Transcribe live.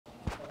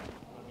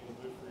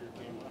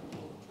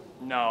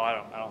No,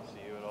 I don't see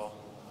you at all.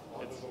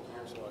 Well, I live over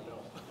here, so I don't.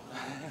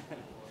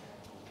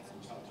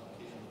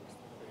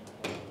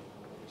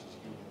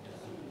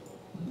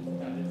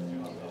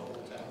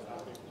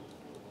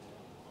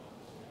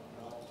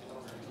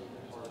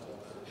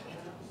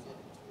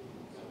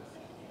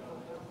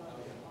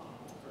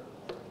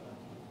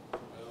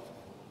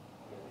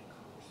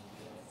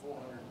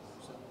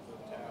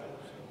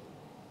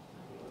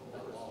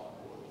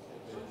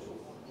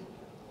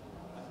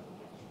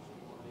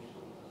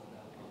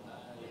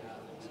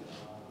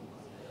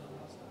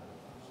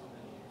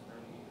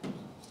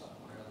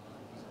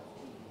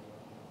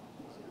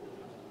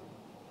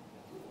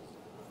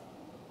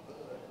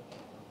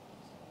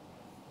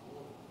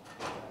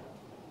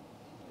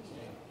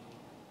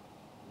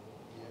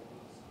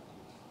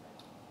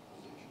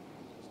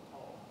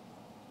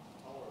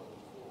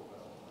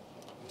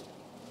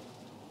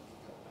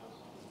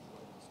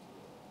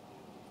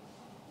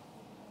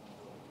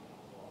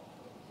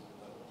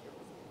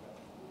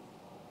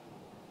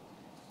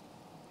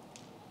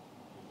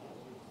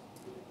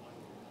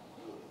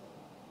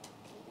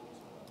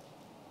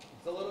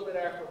 It's a little bit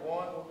after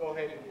 1. We'll go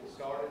ahead and get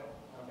started.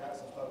 I've got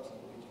some folks that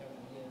will be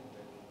coming in,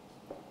 but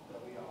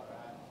they'll be all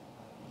right.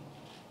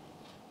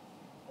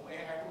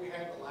 After we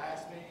had the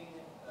last meeting,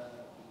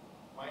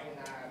 Wayne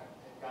and I had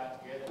got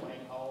together.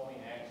 Wayne called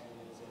me and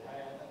actually said, hey,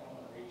 I think I'm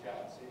going to reach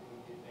out and see if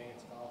we can get Dan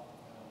Skoff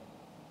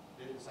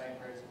do the same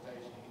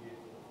presentation he did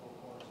for the Four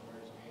Corners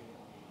Emergency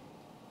Management Meeting.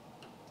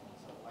 And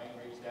so Wayne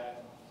reached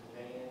out to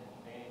Dan, and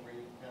Dan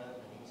agreed to come,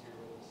 and he's here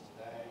with us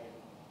today. And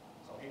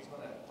so he's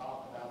going to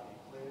talk about the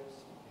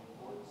eclipse, the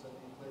importance of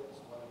the eclipse,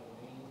 what it will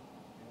mean,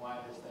 and why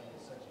this thing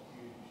is such a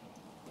huge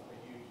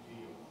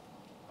deal.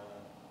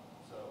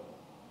 So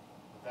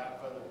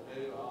without further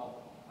ado,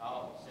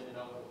 I'll send it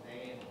over to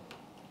Dan and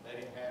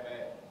let him have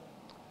at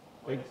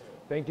it.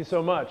 Thank you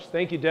so much.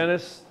 Thank you,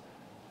 Dennis.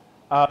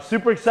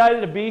 Super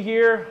excited to be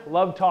here.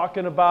 Love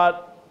talking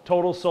about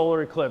total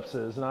solar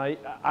eclipses. And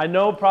I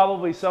know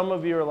probably some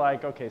of you are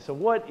like, okay, so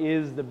what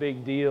is the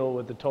big deal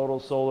with the total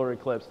solar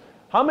eclipse?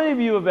 How many of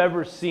you have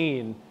ever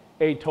seen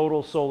a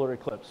total solar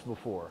eclipse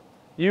before?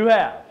 You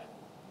have.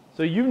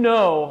 So you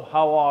know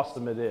how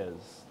awesome it is.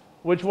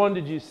 Which one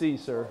did you see,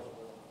 sir?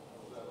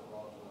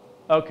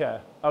 Okay,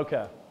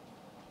 okay.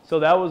 So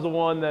that was the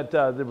one that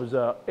there was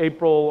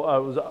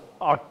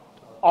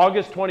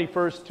August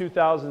 21st,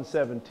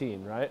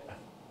 2017, right?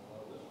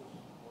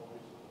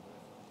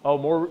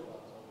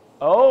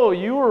 Oh,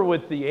 you were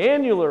with the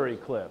annular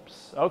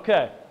eclipse.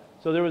 Okay.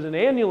 So there was an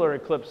annular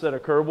eclipse that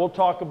occurred. We'll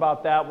talk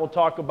about that. We'll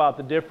talk about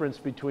the difference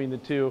between the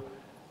two.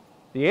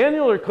 The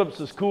annular eclipse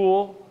is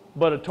cool,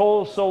 but a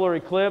total solar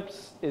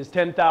eclipse is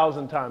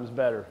 10,000 times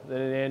better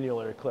than an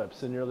annular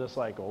eclipse. And you're just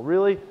like, oh,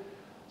 really?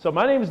 So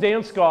my name is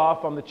Dan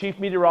Skoff. I'm the Chief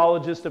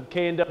Meteorologist of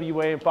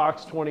KNWA and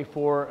Fox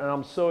 24, and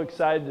I'm so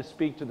excited to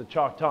speak to the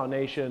Choctaw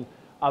Nation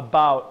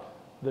about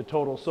the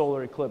total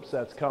solar eclipse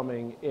that's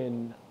coming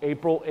in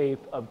April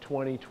 8th of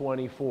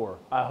 2024.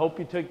 I hope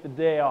you took the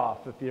day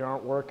off if you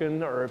aren't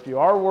working, or if you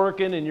are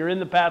working and you're in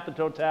the path of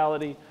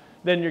totality,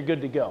 then you're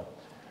good to go.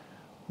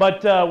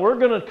 But we're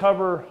going to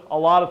cover a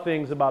lot of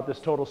things about this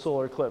total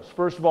solar eclipse.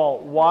 First of all,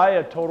 why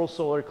a total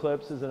solar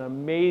eclipse is an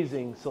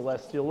amazing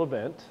celestial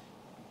event.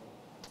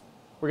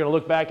 We're going to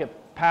look back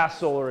at past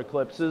solar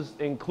eclipses,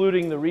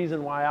 including the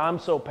reason why I'm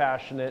so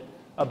passionate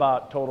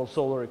about total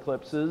solar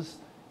eclipses.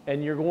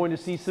 And you're going to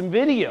see some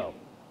video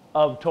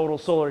of total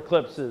solar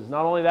eclipses.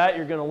 Not only that,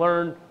 you're going to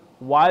learn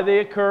why they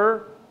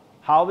occur,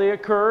 how they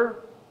occur,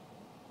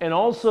 and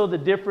also the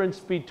difference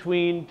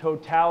between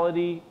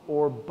totality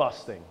or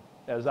busting,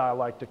 as I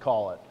like to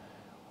call it.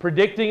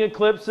 Predicting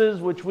eclipses,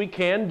 which we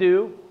can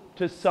do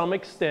to some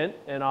extent,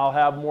 and I'll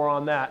have more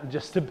on that in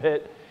just a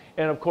bit.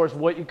 And of course,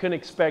 what you can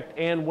expect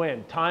and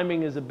when.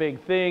 Timing is a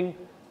big thing.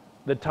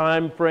 The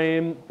time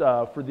frame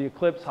for the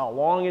eclipse, how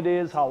long it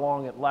is, how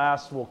long it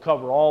lasts, we'll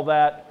cover all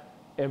that.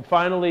 And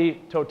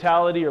finally,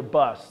 totality or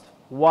bust,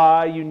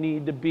 why you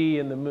need to be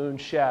in the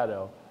moon's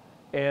shadow.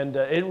 And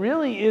it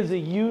really is a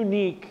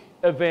unique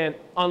event,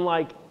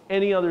 unlike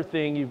any other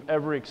thing you've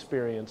ever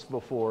experienced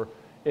before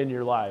in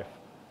your life.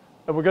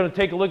 And we're going to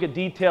take a look at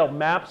detailed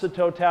maps of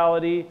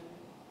totality.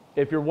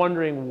 If you're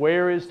wondering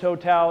where is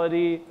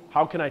totality,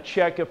 how can I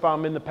check if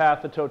I'm in the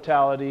path of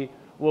totality,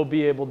 we'll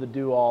be able to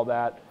do all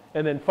that.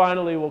 And then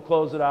finally, we'll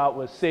close it out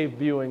with safe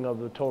viewing of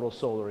the total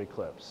solar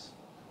eclipse,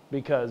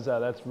 because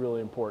that's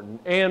really important.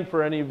 And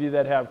for any of you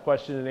that have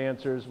question and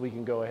answers, we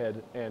can go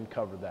ahead and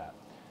cover that.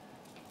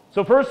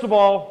 So first of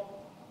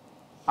all,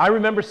 I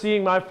remember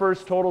seeing my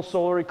first total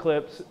solar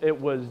eclipse. It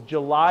was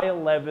July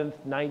 11th,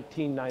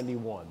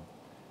 1991.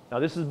 Now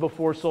this is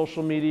before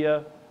social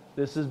media.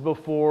 This is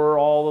before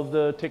all of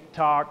the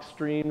TikTok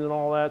streams and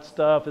all that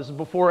stuff. This is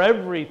before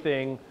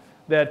everything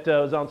that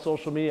was on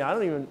social media.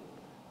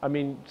 I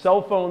mean,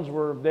 cell phones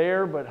were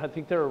there, but I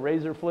think they were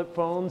razor flip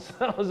phones.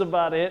 That was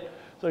about it.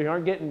 So you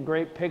aren't getting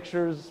great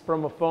pictures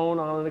from a phone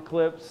on an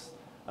eclipse.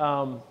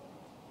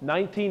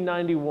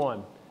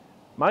 1991.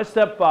 My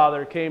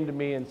stepfather came to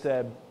me and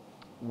said,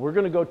 we're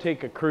going to go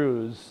take a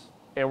cruise,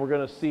 and we're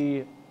going to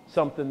see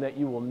something that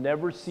you will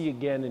never see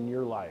again in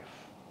your life.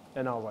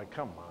 And I was like,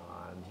 come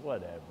on,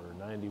 whatever,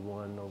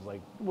 91. I was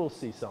like, we'll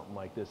see something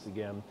like this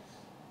again.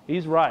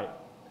 He's right.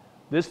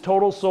 This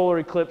total solar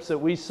eclipse that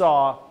we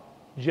saw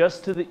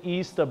just to the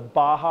east of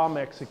Baja,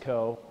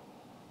 Mexico,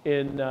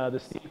 in the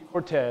Sea of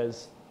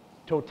Cortez,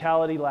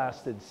 totality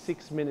lasted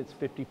 6 minutes,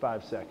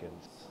 55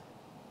 seconds.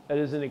 That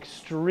is an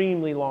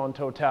extremely long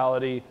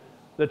totality.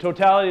 The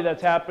totality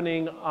that's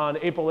happening on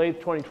April 8th,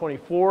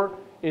 2024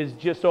 is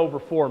just over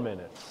 4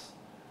 minutes.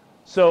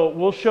 So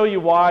we'll show you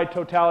why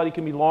totality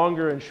can be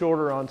longer and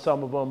shorter on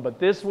some of them, but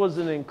this was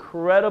an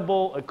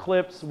incredible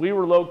eclipse. We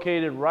were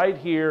located right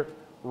here,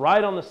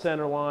 right on the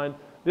center line.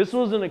 This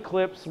was an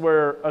eclipse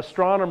where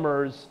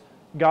astronomers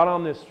got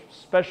on this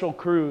special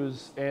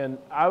cruise, and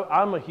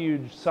I'm a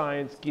huge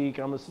science geek.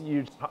 I'm a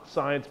huge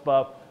science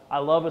buff. I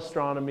love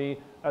astronomy.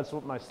 That's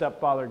what my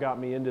stepfather got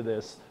me into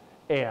this.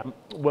 And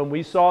when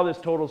we saw this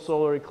total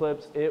solar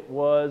eclipse, it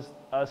was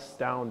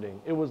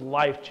astounding. It was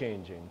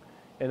life-changing.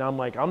 And I'm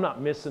like, I'm not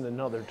missing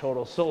another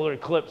total solar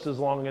eclipse as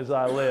long as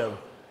I live.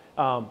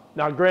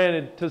 Now,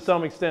 granted, to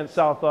some extent,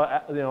 South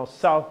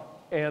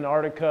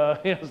Antarctica,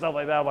 stuff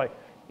like that, I'm like,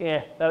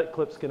 yeah, that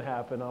eclipse can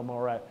happen. I'm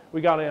all right.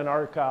 We got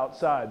Antarctica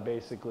outside,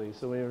 basically,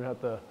 so we don't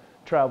have to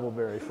travel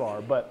very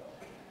far. But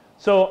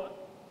so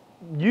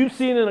you've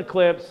seen an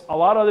eclipse. A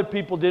lot of other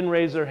people didn't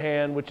raise their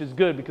hand, which is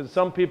good because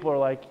some people are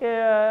like,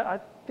 yeah, I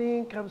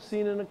think I've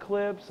seen an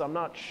eclipse. I'm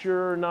not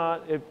sure or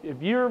not.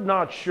 If you're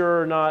not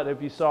sure or not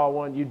if you saw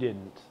one, you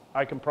didn't.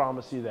 I can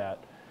promise you that.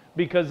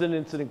 Because then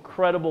it's an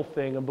incredible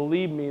thing. And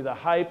believe me, the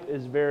hype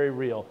is very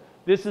real.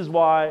 This is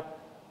why,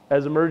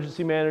 as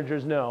emergency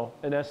managers know,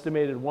 an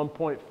estimated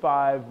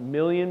 1.5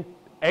 million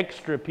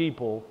extra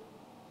people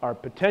are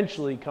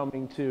potentially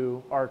coming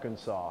to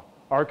Arkansas.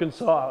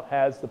 Arkansas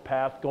has the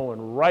path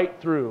going right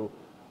through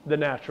the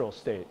natural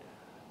state.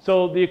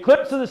 So the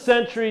eclipse of the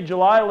century,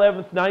 July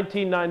 11th,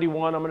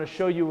 1991, I'm going to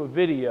show you a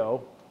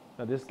video.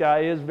 Now this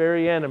guy is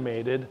very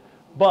animated,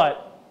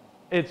 but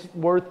it's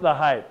worth the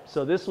hype.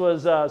 So this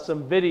was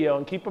some video,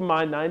 and keep in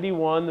mind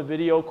 91, the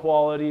video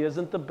quality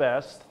isn't the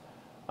best,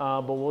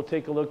 but we'll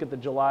take a look at the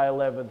July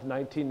 11th,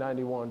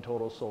 1991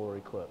 total solar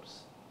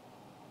eclipse.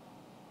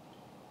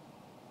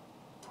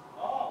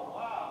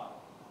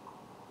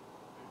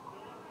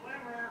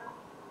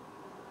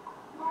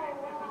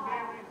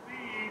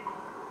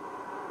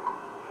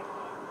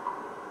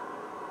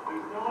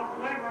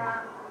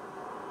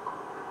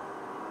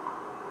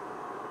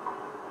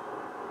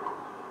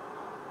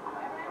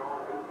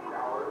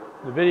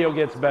 The video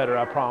gets better,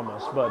 I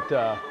promise, but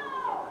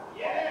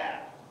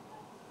Yeah!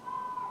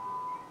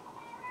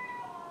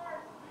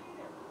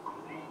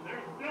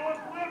 There's still a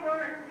sliver!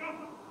 Here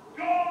comes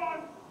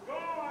gone!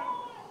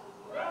 Gone!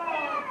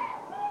 Gone!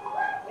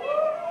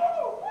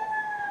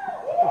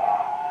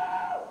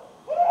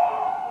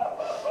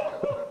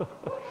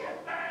 Look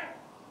at that!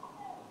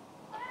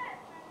 Look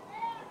at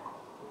it!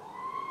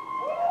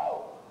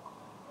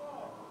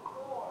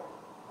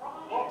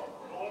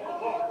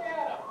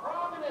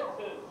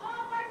 Prominences!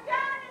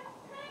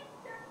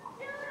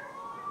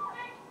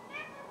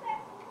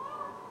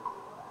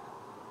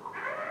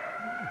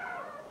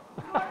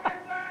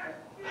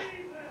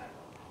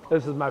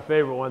 this is my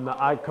favorite one, the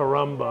Ay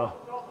Caramba.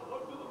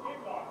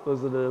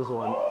 Listen to this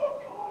one.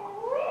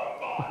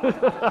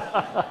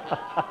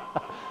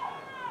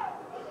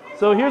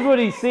 So here's what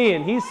he's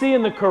seeing. He's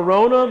seeing the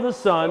corona of the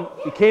sun.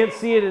 You can't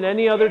see it at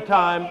any other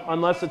time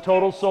unless a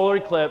total solar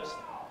eclipse.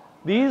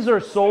 These are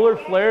solar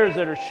flares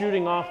that are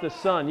shooting off the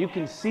sun. You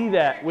can see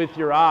that with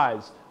your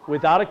eyes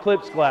without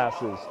eclipse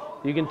glasses.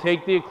 You can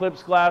take the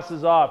eclipse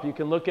glasses off. You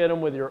can look at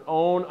them with your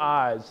own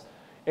eyes.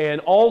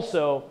 And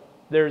also,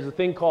 there's a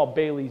thing called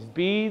Bailey's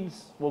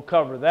beads. We'll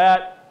cover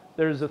that.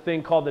 There's a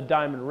thing called the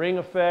diamond ring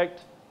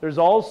effect. There's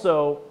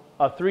also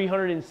a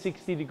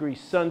 360-degree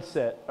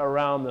sunset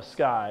around the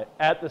sky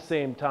at the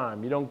same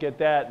time. You don't get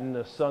that in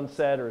a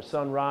sunset or a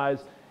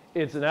sunrise.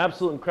 It's an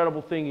absolute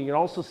incredible thing. You can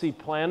also see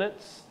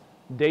planets,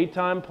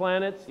 daytime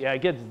planets. Yeah,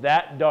 it gets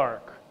that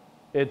dark.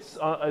 It's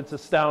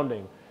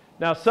astounding.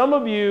 Now, some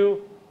of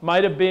you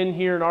might have been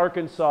here in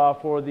Arkansas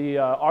for the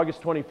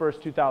August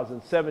 21st,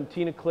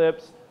 2017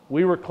 eclipse.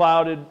 We were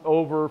clouded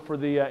over for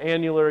the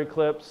annular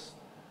eclipse.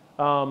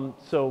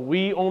 So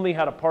we only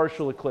had a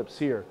partial eclipse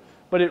here.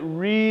 But it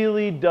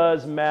really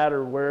does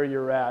matter where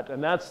you're at.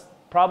 And that's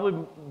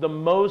probably the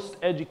most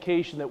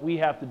education that we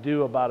have to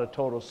do about a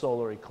total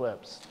solar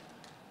eclipse.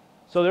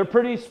 So they're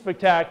pretty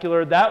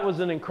spectacular. That was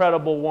an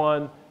incredible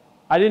one.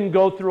 I didn't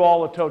go through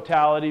all the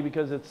totality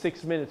because it's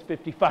 6 minutes,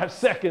 55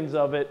 seconds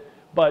of it.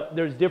 But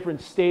there's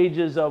different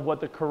stages of what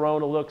the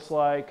corona looks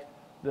like.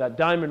 That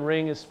diamond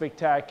ring is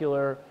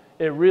spectacular.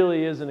 It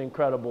really is an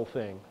incredible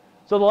thing.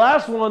 So the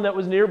last one that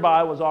was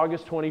nearby was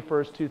August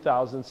 21st,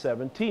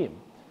 2017.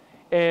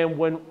 And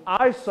when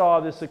I saw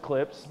this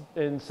eclipse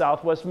in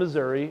southwest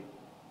Missouri,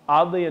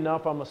 oddly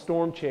enough, I'm a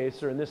storm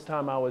chaser, and this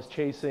time I was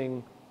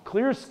chasing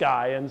clear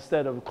sky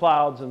instead of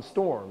clouds and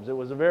storms. It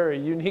was a very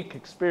unique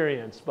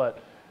experience,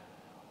 but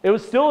it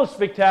was still a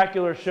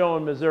spectacular show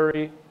in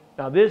Missouri.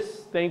 Now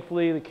this,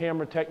 thankfully, the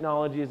camera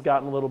technology has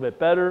gotten a little bit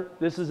better.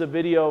 This is a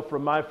video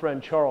from my friend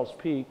Charles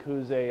Peak,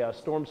 who's a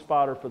storm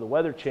spotter for the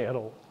Weather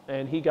Channel,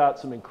 and he got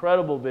some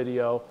incredible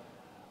video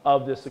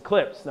of this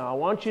eclipse. Now I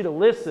want you to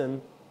listen,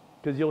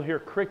 because you'll hear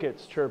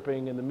crickets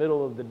chirping in the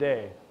middle of the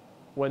day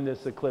when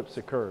this eclipse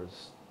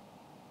occurs.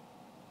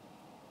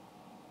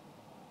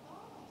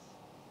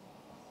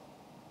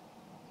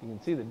 You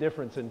can see the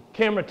difference in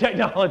camera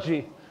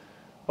technology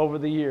over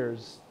the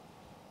years.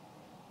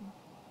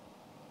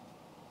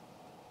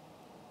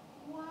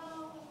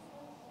 Wow,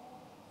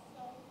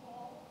 so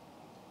cool.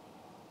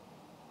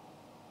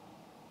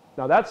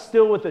 Now that's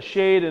still with the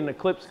shade and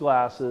eclipse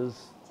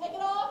glasses. Take it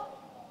off.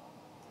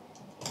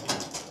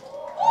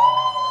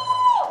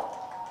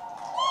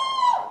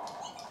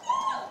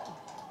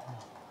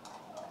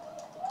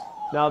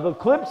 Now the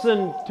eclipse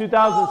in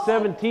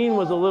 2017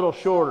 was a little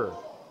shorter.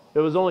 It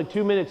was only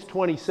 2 minutes,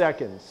 20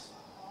 seconds.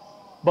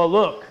 But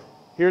look,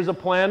 here's a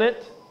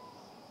planet.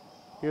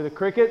 Hear the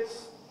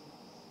crickets?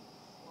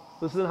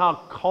 Listen how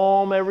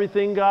calm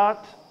everything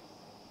got.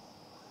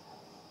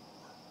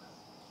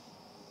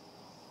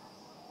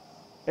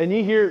 And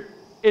you hear,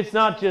 it's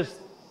not just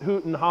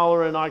hoot and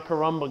holler and I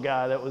caramba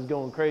guy that was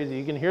going crazy.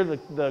 You can hear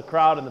the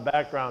crowd in the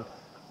background.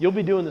 You'll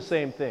be doing the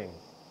same thing.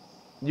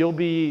 You'll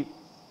be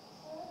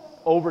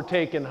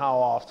overtaken how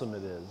awesome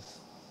it is.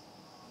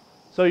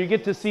 So you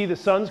get to see the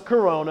sun's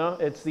corona.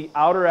 It's the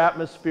outer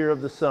atmosphere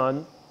of the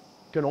sun.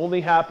 It can only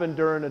happen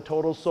during a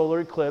total solar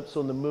eclipse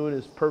when the moon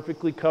is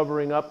perfectly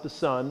covering up the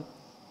sun.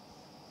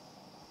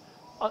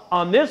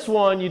 On this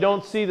one, you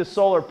don't see the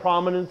solar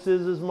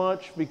prominences as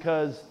much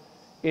because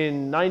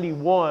in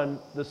 91,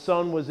 the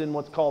sun was in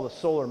what's called a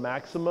solar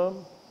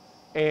maximum,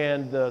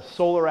 and the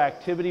solar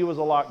activity was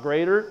a lot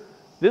greater.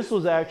 This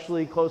was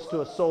actually close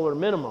to a solar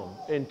minimum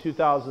in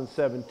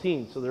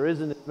 2017, so there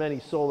isn't as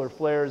many solar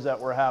flares that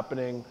were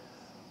happening.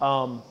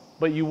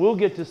 But you will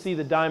get to see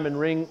the diamond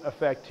ring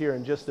effect here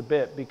in just a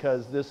bit,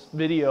 because this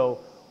video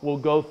will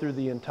go through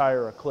the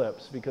entire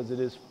eclipse because it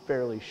is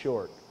fairly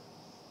short.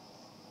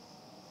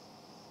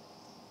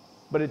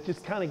 But it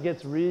just kind of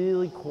gets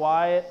really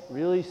quiet,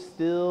 really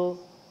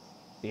still.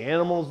 The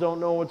animals don't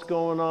know what's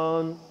going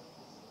on.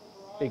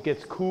 It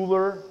gets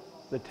cooler.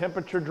 The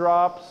temperature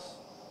drops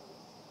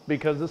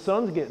because the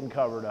sun's getting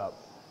covered up.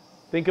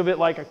 Think of it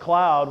like a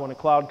cloud when a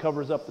cloud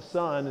covers up the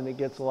sun and it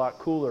gets a lot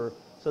cooler.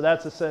 So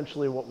that's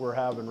essentially what we're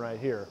having right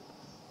here.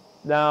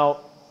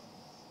 Now,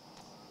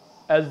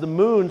 as the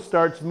moon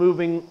starts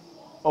moving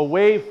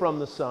away from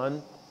the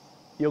sun,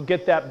 you'll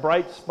get that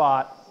bright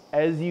spot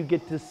as you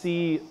get to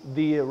see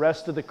the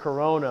rest of the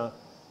corona,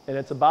 and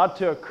it's about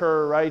to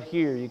occur right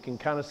here. You can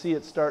kind of see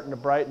it starting to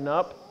brighten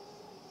up,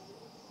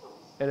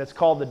 and it's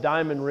called the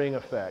diamond ring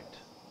effect.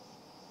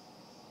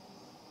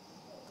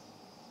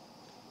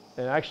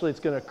 And actually it's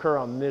going to occur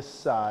on this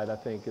side, I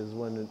think, is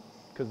when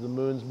because the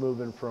moon's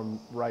moving from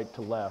right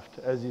to left,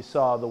 as you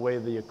saw the way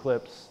the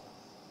eclipse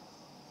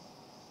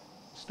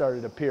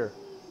started to appear.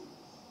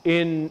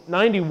 In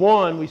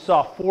 91, we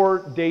saw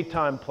 4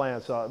 daytime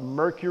planets.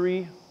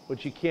 Mercury,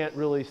 which you can't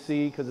really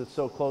see because it's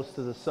so close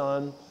to the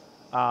sun.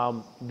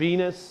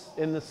 Venus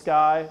in the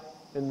sky,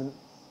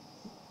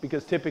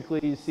 because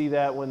typically you see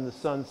that when the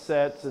sun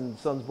sets and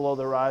the sun's below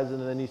the horizon,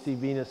 and then you see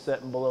Venus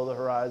setting below the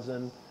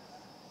horizon.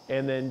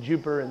 And then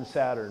Jupiter and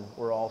Saturn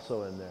were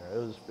also in there.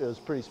 It was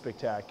pretty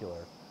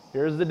spectacular.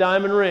 Here's the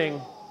diamond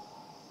ring.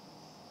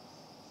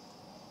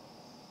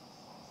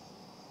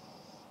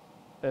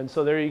 And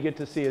so there you get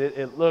to see it.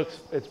 It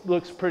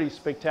looks pretty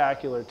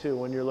spectacular too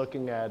when you're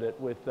looking at it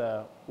with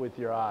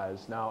your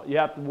eyes. Now you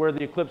have to wear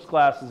the eclipse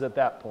glasses at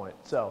that point.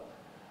 So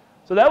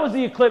that was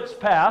the eclipse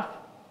path,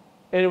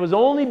 and it was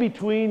only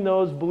between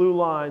those blue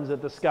lines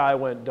that the sky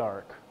went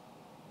dark.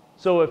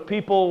 So if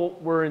people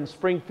were in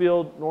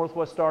Springfield,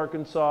 Northwest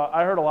Arkansas,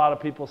 I heard a lot of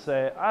people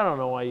say, I don't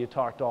know why you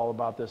talked all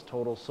about this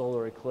total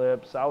solar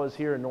eclipse. I was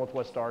here in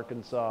Northwest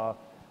Arkansas.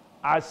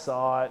 I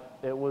saw it.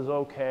 It was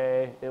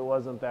okay. It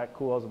wasn't that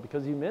cool. I was like,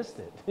 because you missed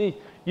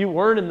it. You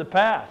weren't in the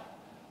path.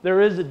 There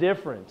is a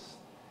difference.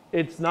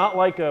 It's not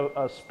like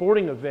a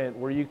sporting event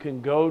where you can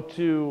go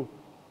to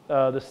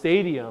the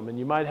stadium and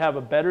you might have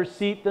a better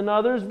seat than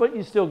others, but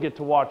you still get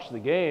to watch the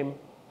game.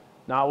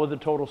 Not with a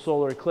total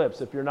solar eclipse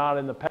if you're not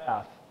in the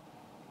path.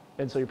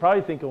 And so you're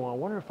probably thinking, well, I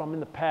wonder if I'm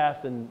in the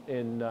path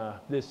in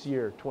this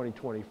year,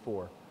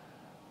 2024.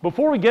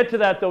 Before we get to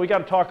that, though, we got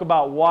to talk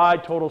about why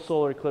total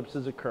solar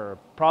eclipses occur.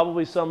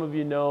 Probably some of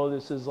you know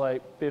this is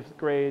like 5th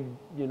grade,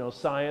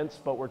 science,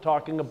 but we're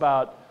talking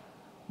about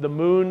the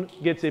moon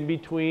gets in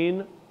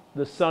between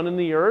the sun and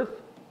the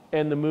earth,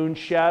 and the moon's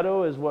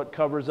shadow is what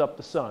covers up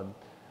the sun.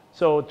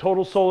 So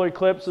total solar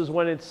eclipse is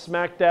when it's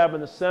smack dab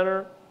in the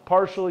center.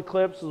 Partial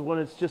eclipse is when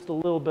it's just a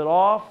little bit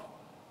off.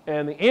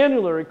 And the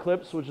annular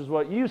eclipse, which is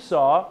what you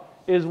saw,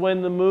 is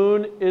when the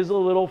moon is a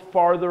little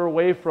farther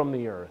away from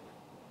the earth.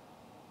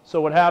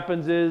 So what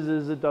happens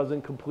is it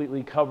doesn't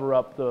completely cover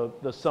up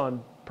the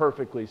sun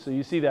perfectly. So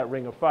you see that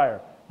ring of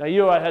fire.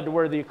 Now I had to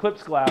wear the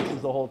eclipse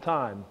glasses the whole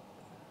time.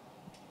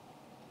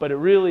 But it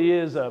really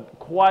is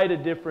quite a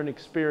different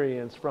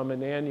experience from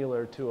an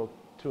annular to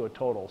to a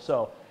total.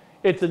 So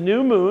it's a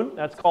new moon.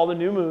 That's called a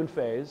new moon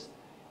phase.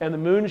 And the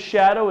moon's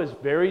shadow is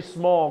very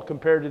small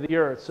compared to the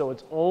Earth. So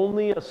it's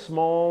only a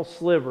small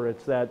sliver.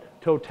 It's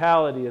that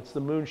totality. It's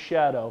the moon's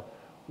shadow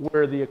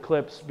where the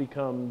eclipse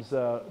becomes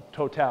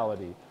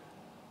totality.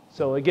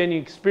 So again, you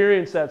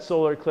experience that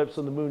solar eclipse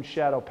when the moon's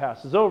shadow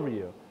passes over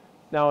you.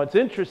 Now, it's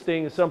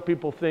interesting, some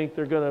people think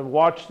they're going to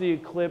watch the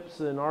eclipse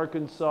in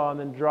Arkansas and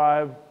then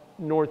drive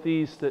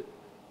northeast, that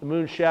the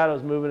moon's shadow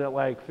is moving at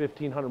like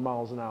 1,500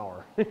 miles an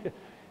hour.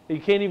 You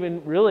can't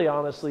even really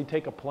honestly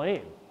take a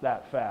plane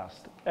that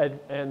fast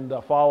and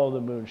follow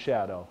the moon's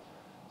shadow.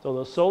 So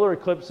those solar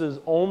eclipses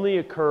only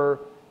occur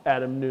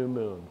at a new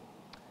moon.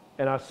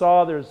 And I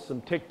saw there's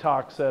some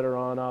TikToks that are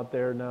on out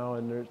there now,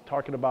 and they're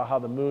talking about how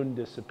the moon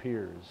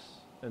disappears.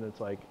 And it's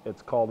like,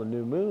 it's called a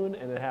new moon,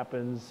 and it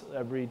happens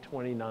every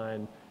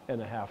 29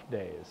 and a half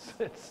days.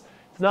 It's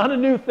not a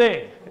new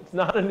thing. It's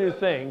not a new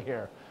thing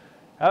here.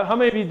 How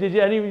many of you, did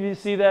any of you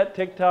see that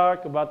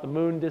TikTok about the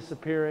moon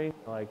disappearing?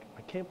 Like,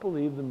 I can't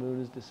believe the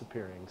moon is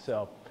disappearing.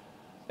 So,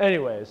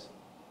 anyways,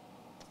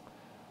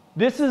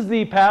 this is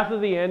the path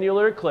of the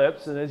annular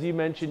eclipse, and as you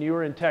mentioned, you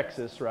were in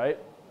Texas, right?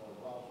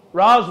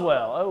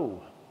 Roswell.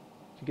 Oh,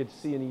 did you get to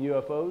see any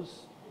UFOs?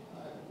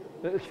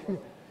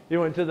 You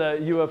went to the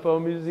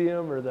UFO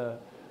museum or the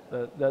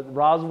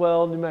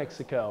Roswell, New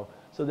Mexico.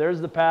 So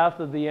there's the path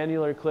of the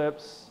annular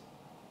eclipse.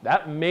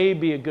 That may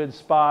be a good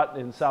spot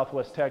in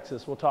Southwest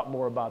Texas. We'll talk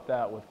more about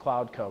that with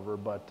cloud cover.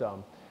 But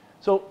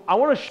so I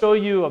want to show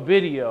you a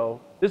video.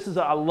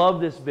 I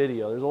love this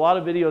video. There's a lot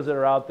of videos that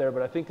are out there,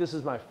 but I think this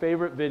is my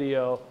favorite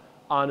video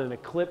on an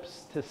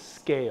eclipse to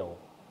scale.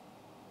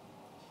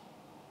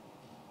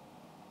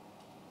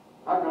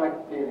 How'd you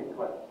like to see an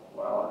eclipse?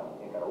 Well,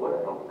 I think I would.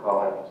 I don't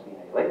recall having seen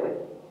any lately.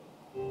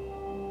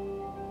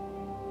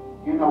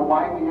 You know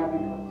why we have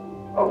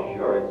eclipses? Oh,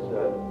 sure. It's,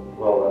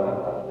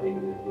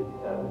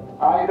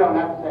 You don't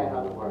have to say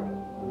another word.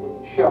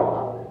 Show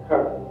how it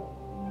occurs.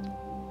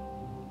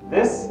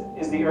 This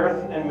is the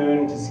Earth and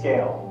Moon to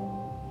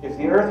scale. If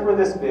the Earth were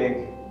this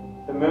big,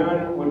 the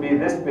Moon would be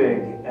this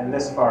big and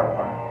this far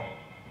apart.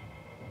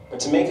 But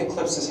to make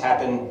eclipses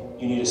happen,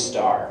 you need a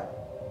star.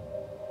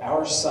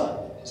 Our sun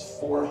is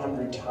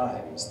 400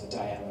 times the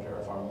diameter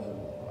of our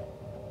moon.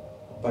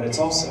 But it's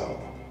also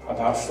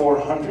about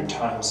 400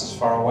 times as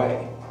far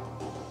away.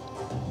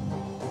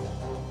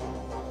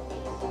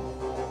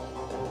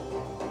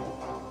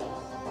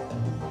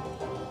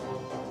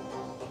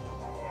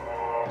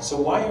 So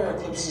why are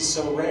eclipses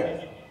so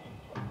rare?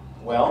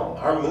 Well,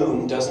 our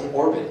moon doesn't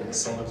orbit in the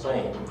same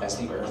plane as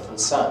the Earth and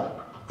Sun.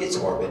 Its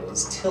orbit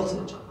is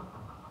tilted.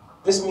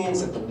 This means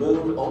that the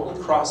moon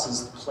only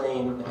crosses the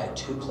plane at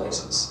two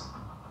places.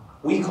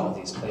 We call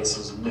these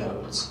places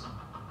nodes.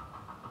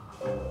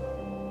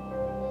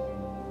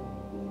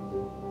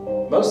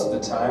 Most of the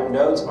time,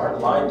 nodes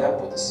aren't lined up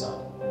with the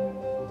sun,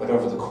 but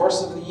over the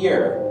course of the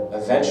year,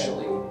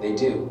 eventually they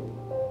do.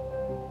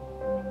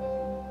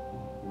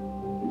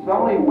 It's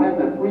only when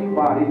the three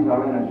bodies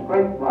are in a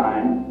straight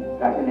line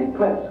that an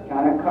eclipse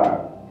can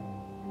occur.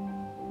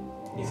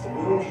 If the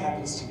moon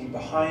happens to be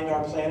behind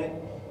our planet,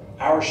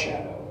 our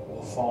shadow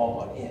will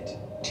fall on it,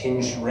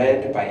 tinged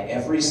red by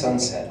every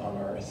sunset on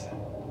Earth.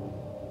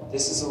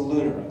 This is a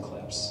lunar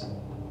eclipse.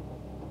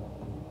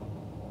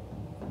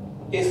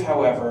 If,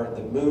 however,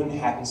 the moon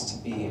happens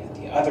to be at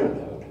the other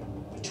node,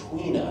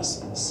 between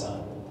us and the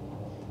sun,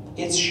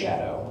 its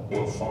shadow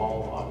will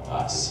fall on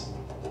us.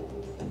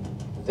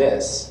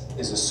 This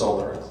is a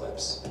solar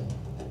eclipse.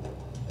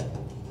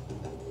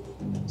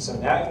 So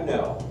now you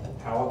know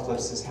how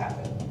eclipses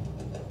happen,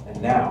 and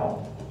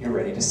now you're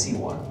ready to see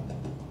one.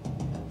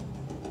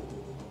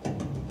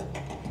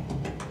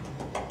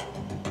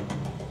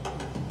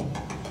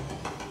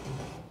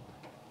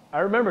 I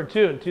remember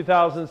too, in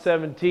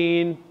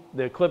 2017,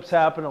 the eclipse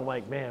happened. I'm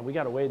like, man, we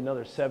got to wait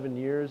another 7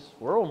 years.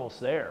 We're almost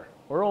there.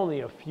 We're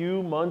only a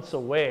few months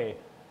away.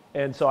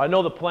 And so I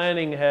know the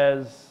planning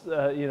has,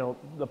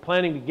 the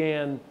planning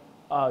began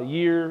a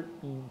year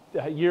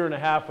and a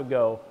half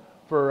ago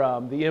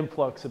for the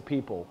influx of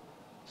people.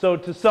 So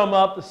to sum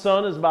up, the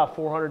sun is about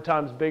 400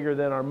 times bigger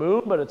than our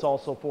moon, but it's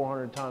also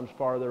 400 times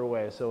farther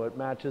away. So it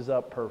matches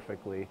up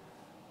perfectly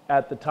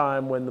at the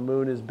time when the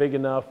moon is big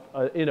enough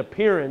in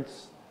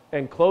appearance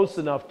and close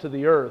enough to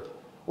the Earth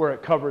where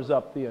it covers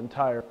up the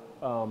entire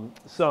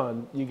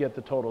sun. You get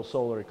the total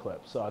solar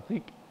eclipse. So I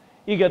think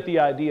you get the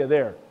idea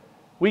there.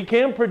 We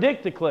can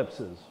predict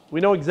eclipses. We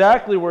know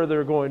exactly where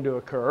they're going to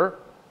occur.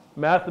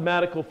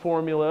 Mathematical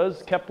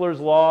formulas,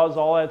 Kepler's laws,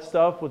 all that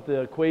stuff with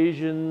the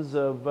equations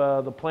of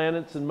the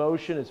planets in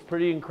motion. It's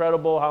pretty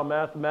incredible how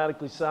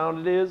mathematically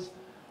sound it is.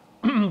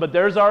 But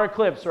there's our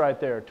eclipse right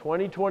there,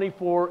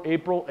 2024,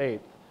 April 8th,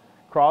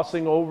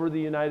 crossing over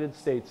the United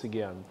States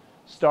again,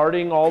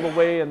 starting all the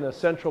way in the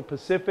Central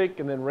Pacific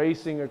and then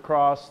racing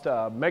across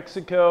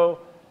Mexico,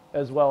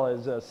 as well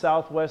as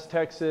Southwest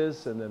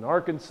Texas and then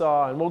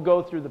Arkansas, and we'll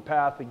go through the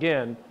path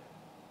again.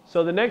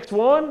 So the next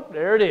one,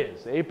 there it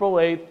is, April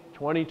 8th,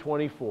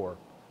 2024.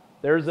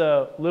 There's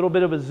a little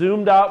bit of a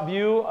zoomed out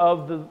view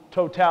of the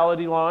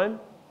totality line.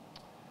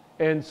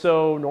 And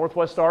so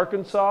Northwest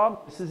Arkansas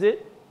misses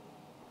it.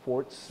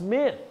 Fort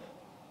Smith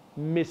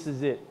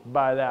misses it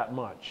by that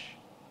much.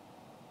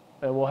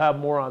 And we'll have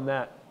more on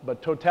that.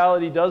 But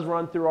totality does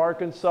run through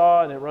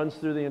Arkansas, and it runs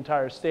through the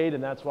entire state,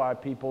 and that's why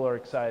people are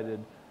excited,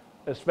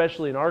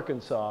 especially in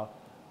Arkansas,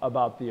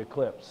 about the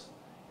eclipse.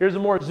 Here's a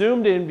more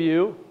zoomed in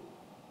view.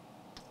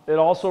 It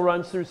also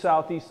runs through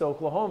southeast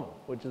Oklahoma,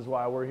 which is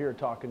why we're here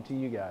talking to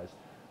you guys,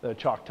 the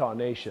Choctaw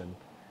Nation.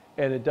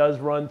 And it does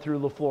run through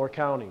Leflore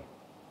County.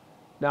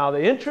 Now,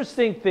 the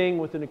interesting thing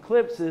with an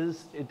eclipse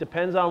is it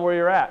depends on where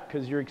you're at,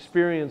 because your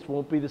experience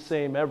won't be the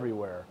same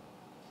everywhere.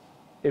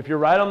 If you're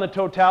right on the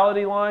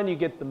totality line, you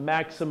get the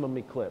maximum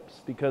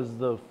eclipse, because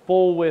the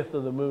full width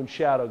of the moon's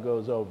shadow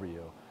goes over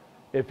you.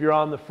 If you're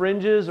on the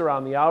fringes or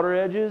on the outer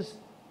edges,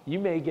 you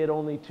may get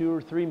only 2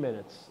 or 3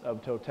 minutes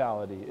of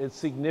totality. It's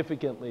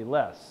significantly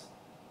less.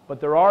 But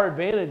there are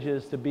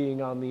advantages to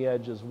being on the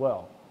edge as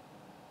well.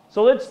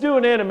 So let's do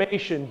an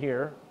animation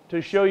here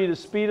to show you the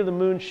speed of the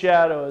moon's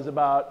shadow is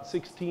about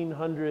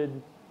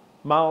 1,600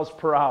 miles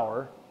per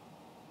hour.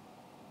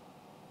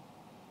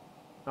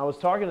 I was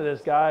talking to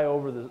this guy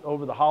over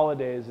the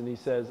holidays, and he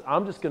says,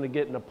 I'm just going to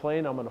get in a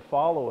plane, I'm going to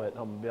follow it.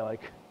 And I'm going to be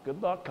like,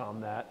 good luck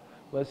on that.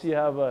 Unless you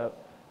have a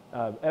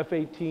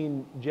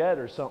F-18 jet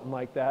or something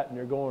like that, and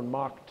you're going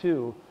Mach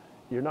 2,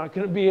 you're not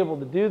going to be able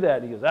to do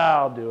that. He goes,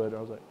 I'll do it.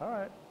 I was like, all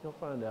right, you'll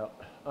find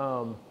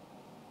out.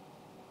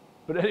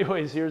 But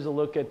anyways, here's a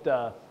look at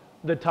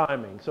the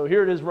timing. So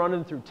here it is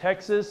running through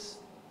Texas.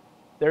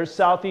 There's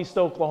southeast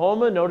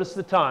Oklahoma. Notice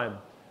the time.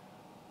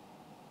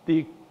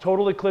 The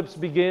total eclipse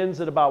begins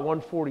at about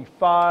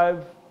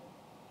 1:45.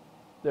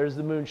 There's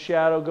the moon's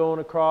shadow going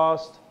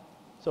across.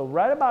 So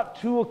right about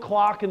 2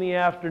 o'clock in the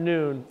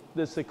afternoon,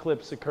 this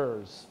eclipse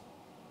occurs.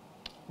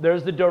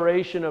 There's the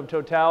duration of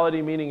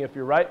totality, meaning if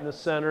you're right in the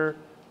center.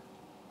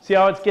 See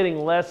how it's getting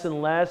less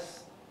and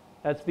less?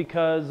 That's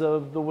because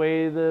of the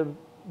way the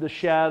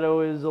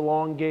shadow is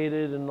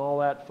elongated and all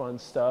that fun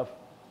stuff.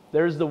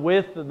 There's the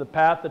width of the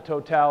path of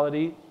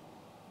totality,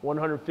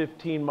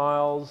 115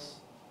 miles.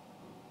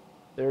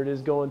 There it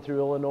is going through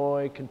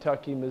Illinois,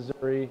 Kentucky,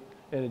 Missouri,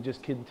 and it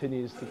just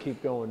continues to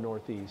keep going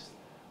northeast.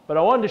 But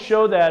I wanted to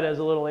show that as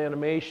a little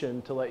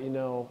animation to let you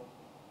know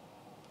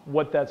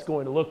what that's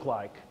going to look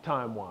like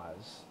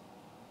time-wise.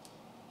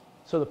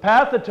 So the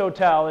path of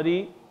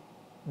totality,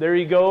 there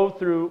you go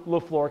through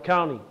Leflore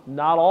County.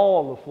 Not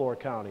all of Leflore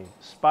County.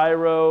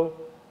 Spiro,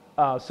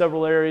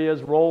 several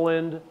areas,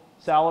 Roland,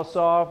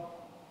 Salisaw,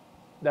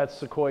 that's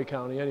Sequoia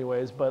County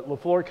anyways, but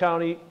Leflore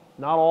County,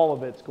 not all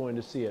of it's going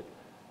to see it.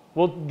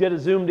 We'll get a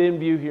zoomed in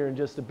view here in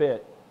just a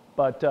bit,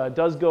 but it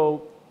does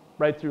go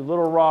right through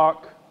Little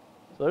Rock.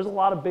 So there's a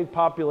lot of big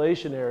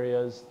population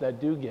areas that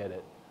do get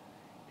it.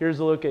 Here's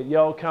a look at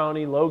Yell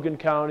County. Logan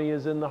County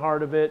is in the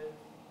heart of it.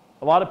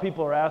 A lot of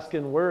people are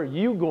asking, where are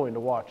you going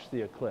to watch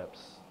the eclipse?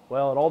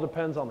 Well, it all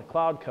depends on the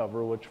cloud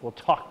cover, which we'll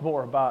talk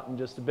more about in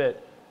just a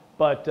bit.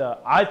 But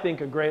I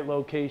think a great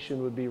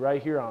location would be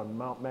right here on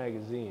Mount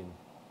Magazine,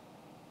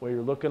 where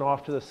you're looking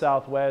off to the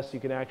southwest. You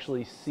can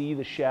actually see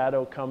the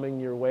shadow coming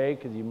your way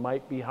because you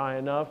might be high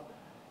enough,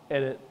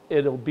 and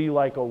it'll be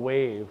like a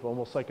wave,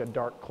 almost like a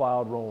dark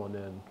cloud rolling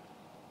in.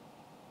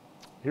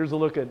 Here's a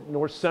look at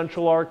north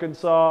central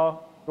Arkansas,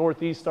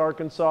 northeast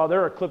Arkansas.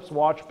 There are eclipse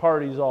watch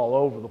parties all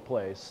over the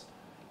place.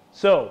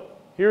 So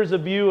here's a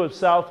view of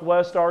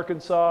southwest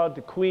Arkansas,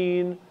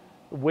 DeQueen,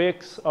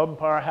 Wicks,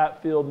 Umpire,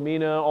 Hatfield,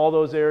 Mena, all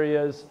those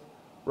areas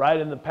right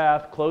in the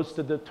path close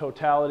to the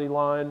totality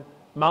line.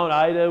 Mount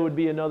Ida would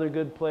be another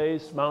good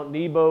place. Mount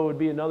Nebo would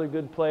be another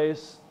good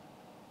place.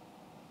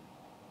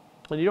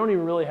 And you don't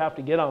even really have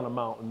to get on a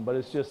mountain, but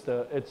it's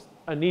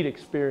a neat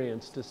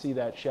experience to see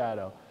that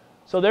shadow.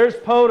 So there's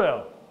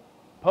Poteau.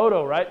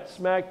 Poteau, right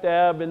smack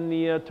dab in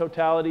the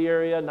totality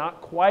area, not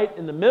quite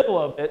in the middle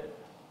of it,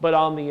 but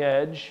on the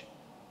edge.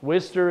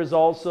 Worcester is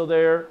also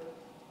there.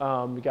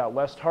 We got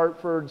West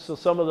Hartford, so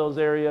some of those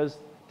areas.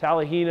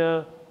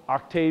 Tallahena,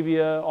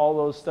 Octavia, all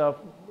those stuff.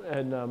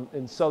 And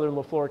in southern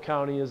Leflore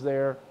County is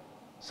there.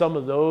 Some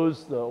of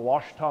those, the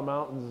Ouachita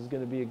Mountains is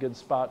going to be a good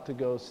spot to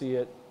go see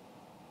it.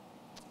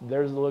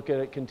 There's a look at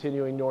it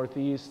continuing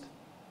northeast.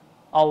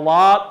 A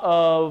lot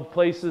of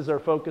places are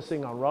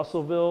focusing on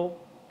Russellville.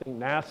 I think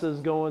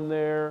NASA's going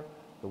there.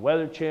 The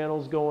Weather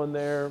Channel's going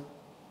there.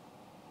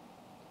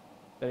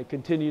 And it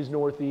continues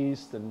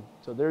northeast. And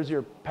so there's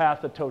your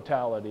path of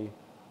totality.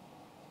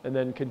 And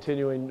then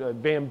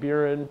continuing Van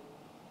Buren.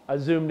 I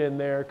zoomed in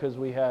there because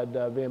we had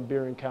Van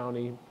Buren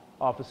County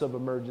Office of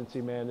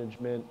Emergency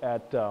Management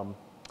at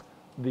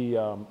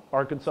the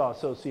Arkansas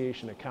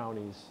Association of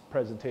Counties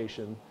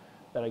presentation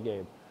that I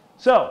gave.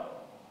 So,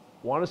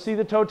 want to see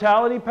the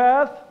totality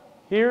path?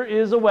 Here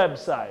is a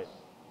website.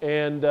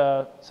 And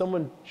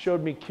someone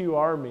showed me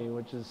QRMe,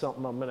 which is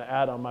something I'm going to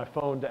add on my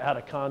phone to add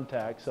a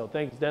contact. So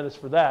thanks, Dennis,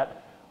 for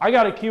that. I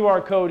got a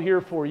QR code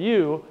here for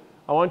you.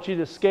 I want you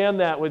to scan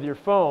that with your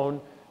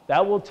phone.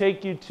 That will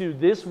take you to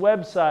this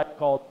website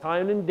called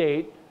Time and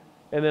Date.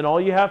 And then all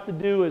you have to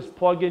do is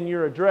plug in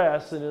your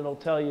address, and it'll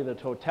tell you the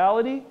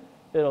totality.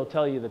 It'll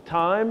tell you the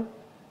time.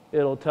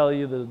 It'll tell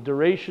you the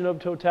duration of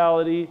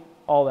totality,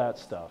 all that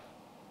stuff.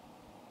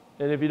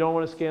 And if you don't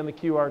want to scan the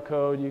QR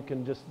code, you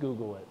can just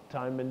Google it,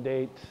 time and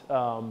date,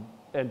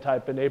 and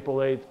type in April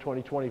 8th,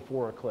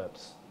 2024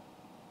 eclipse.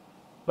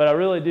 But I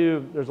really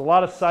do, there's a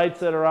lot of sites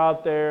that are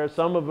out there.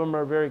 Some of them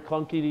are very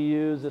clunky to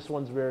use. This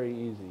one's very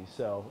easy,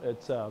 so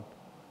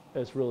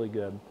it's really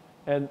good.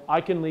 And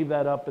I can leave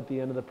that up at the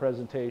end of the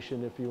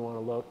presentation if you want to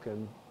look.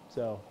 And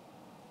so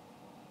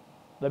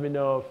let me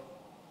know if you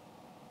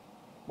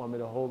want me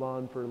to hold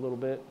on for a little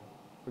bit.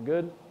 We're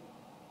good?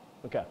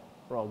 Okay,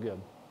 we're all good.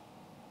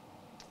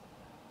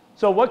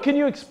 So what can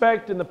you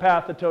expect in the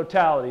path of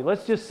totality?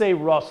 Let's just say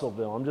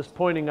Russellville. I'm just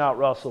pointing out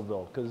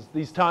Russellville because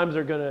these times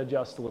are going to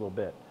adjust a little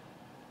bit.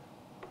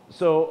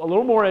 So a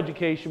little more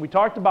education. We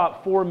talked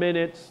about 4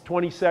 minutes,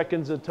 20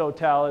 seconds of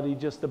totality,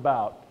 just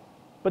about.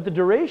 But the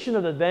duration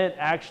of the event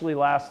actually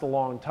lasts a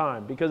long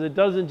time because it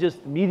doesn't just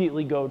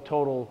immediately go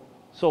total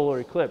solar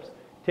eclipse.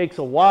 It takes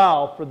a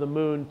while for the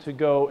moon to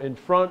go in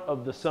front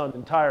of the sun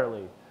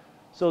entirely.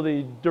 So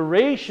the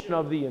duration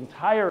of the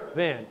entire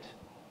event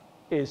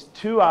is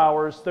 2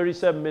 hours,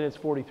 37 minutes,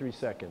 43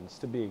 seconds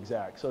to be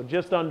exact. So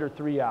just under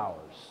 3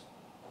 hours.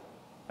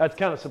 That's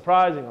kind of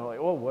surprising. I'm like,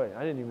 oh wait,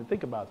 I didn't even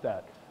think about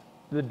that.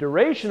 The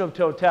duration of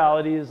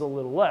totality is a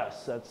little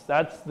less.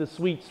 That's the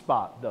sweet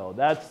spot though.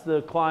 That's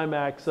the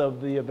climax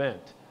of the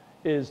event,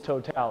 is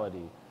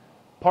totality.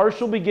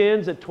 Partial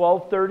begins at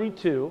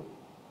 12:32.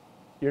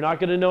 You're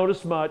not going to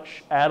notice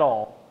much at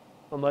all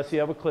unless you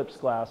have eclipse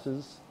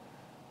glasses.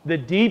 The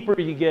deeper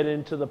you get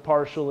into the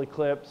partial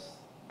eclipse,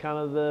 kind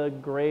of the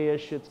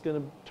grayish, it's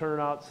going to turn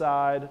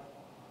outside.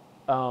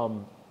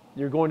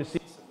 You're going to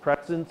see some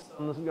crescents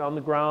on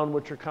the ground,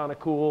 which are kind of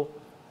cool.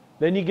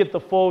 Then you get the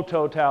full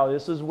totality.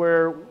 This is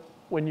where,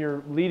 when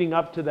you're leading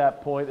up to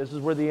that point, this is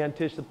where the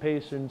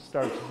anticipation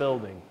starts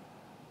building.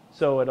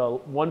 So at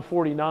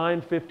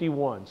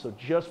 1:49:51, so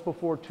just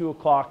before 2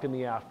 o'clock in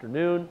the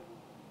afternoon,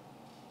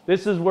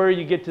 this is where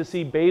you get to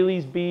see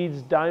Bailey's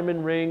beads,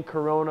 diamond ring,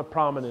 corona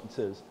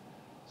prominences.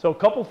 So a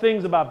couple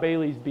things about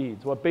Bailey's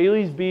beads. What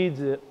Bailey's beads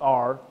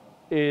are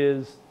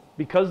is,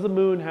 because the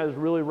moon has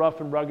really rough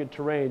and rugged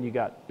terrain, you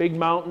got big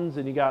mountains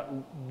and you got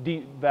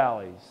deep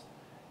valleys.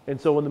 And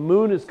so when the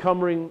moon is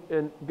coming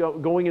and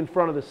going in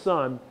front of the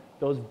sun,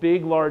 those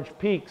big, large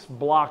peaks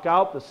block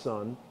out the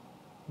sun,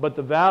 but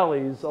the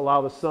valleys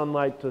allow the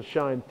sunlight to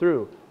shine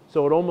through.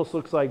 So it almost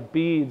looks like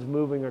beads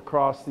moving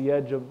across the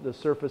edge of the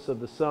surface of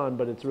the sun,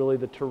 but it's really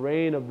the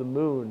terrain of the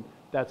moon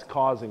that's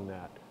causing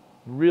that.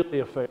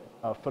 Really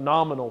a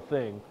phenomenal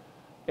thing,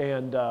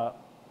 and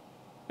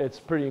it's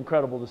pretty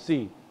incredible to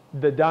see.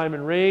 The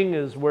diamond ring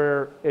is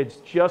where it's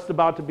just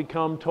about to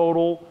become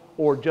total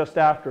or just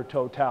after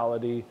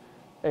totality.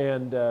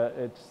 And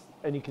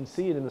you can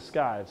see it in the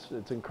sky.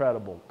 It's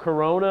incredible.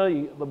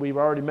 Corona, we've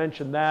already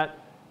mentioned that.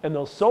 And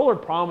those solar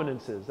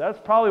prominences, that's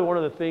probably one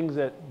of the things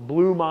that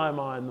blew my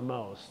mind the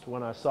most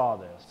when I saw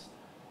this,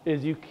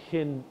 is you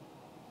can,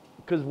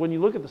 because when you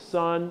look at the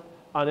sun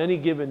on any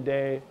given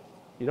day,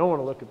 you don't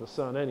want to look at the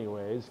sun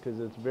anyways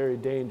because it's very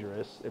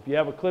dangerous. If you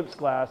have eclipse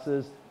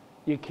glasses,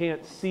 you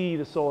can't see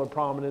the solar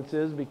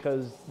prominences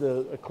because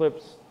the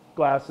eclipse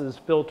glasses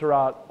filter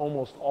out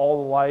almost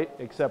all the light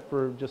except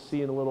for just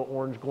seeing a little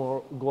orange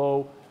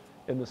glow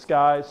in the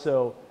sky.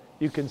 So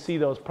you can see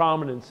those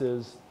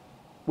prominences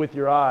with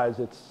your eyes.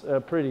 It's a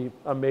pretty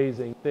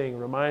amazing thing,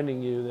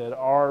 reminding you that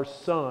our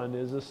sun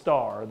is a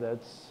star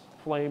that's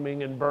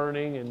flaming and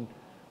burning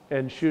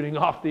and shooting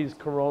off these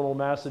coronal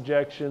mass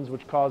ejections,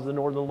 which cause the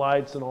northern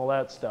lights and all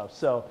that stuff.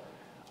 So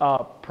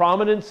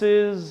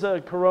prominences,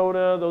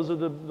 corona, those are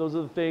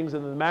the things,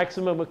 and the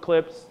maximum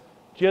eclipse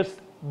just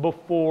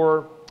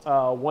before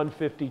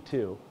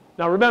 1:52.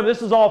 Now remember,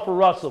 this is all for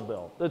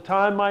Russellville. The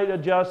time might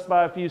adjust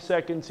by a few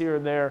seconds here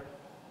and there.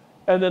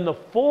 And then the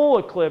full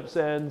eclipse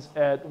ends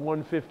at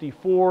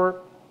 1:54.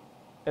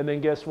 And then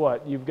guess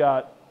what? You've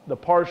got the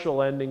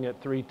partial ending at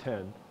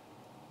 3:10.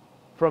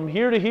 From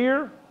here to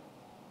here,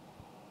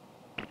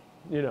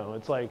 you know,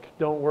 it's like,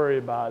 don't worry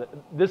about it.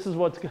 This is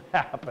what's going to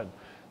happen.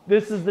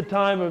 This is the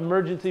time of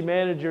emergency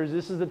managers.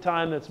 This is the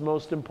time that's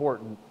most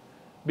important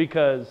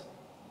because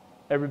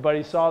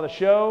everybody saw the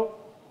show.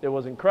 It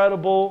was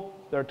incredible.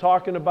 They're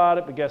talking about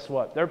it, but guess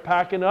what? They're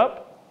packing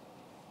up.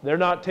 They're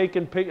not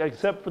taking pictures,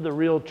 except for the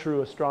real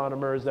true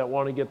astronomers that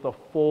want to get the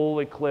full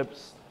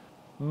eclipse.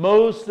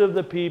 Most of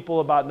the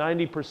people, about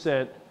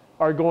 90%,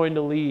 are going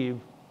to leave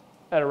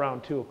at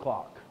around 2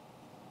 o'clock.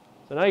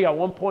 So now you got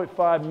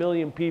 1.5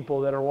 million people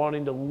that are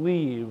wanting to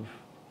leave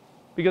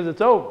because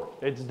it's over.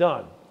 It's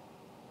done.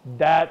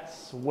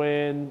 That's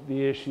when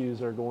the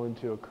issues are going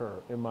to occur,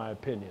 in my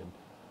opinion.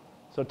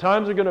 So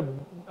times are going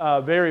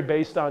to vary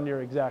based on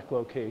your exact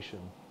location.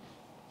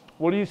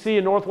 What do you see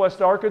in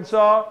northwest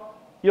Arkansas?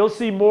 You'll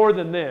see more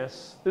than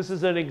this. This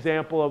is an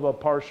example of a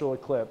partial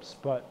eclipse,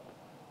 but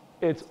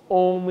it's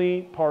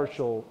only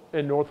partial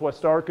in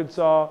northwest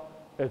Arkansas.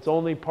 It's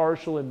only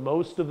partial in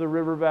most of the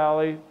river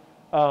valley.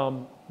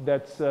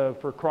 That's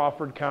for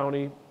Crawford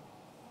County.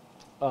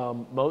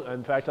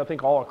 In fact, I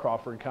think all of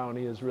Crawford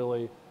County is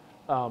really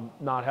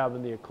not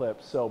having the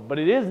eclipse. So, but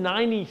it is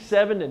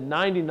 97 to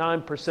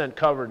 99%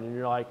 covered, and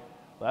you're like,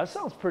 well, that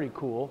sounds pretty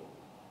cool.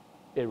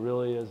 It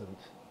really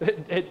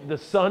isn't. The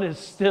sun is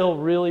still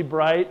really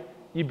bright.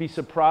 You'd be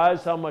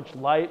surprised how much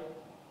light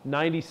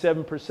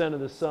 97% of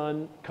the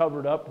sun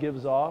covered up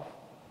gives off,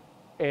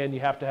 and you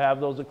have to have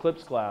those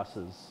eclipse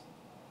glasses.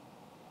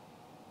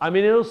 I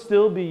mean, it'll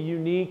still be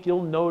unique.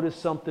 You'll notice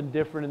something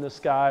different in the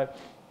sky,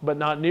 but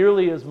not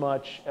nearly as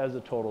much as a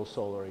total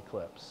solar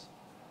eclipse.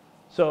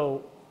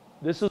 So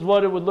this is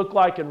what it would look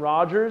like in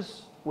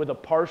Rogers with a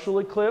partial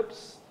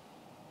eclipse.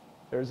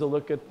 There's a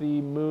look at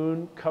the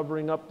moon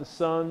covering up the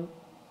sun.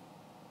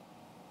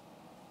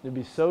 It'd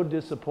be so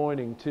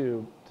disappointing,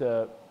 too,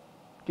 to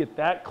get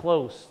that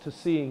close to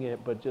seeing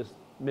it, but just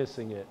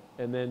missing it,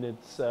 and then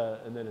it's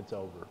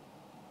over.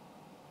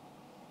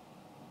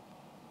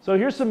 So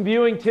here's some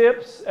viewing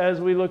tips as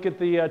we look at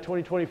the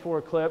 2024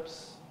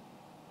 eclipse.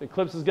 The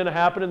eclipse is going to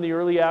happen in the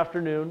early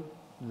afternoon.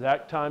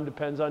 Exact time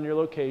depends on your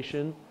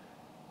location.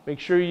 Make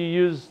sure you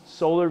use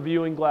solar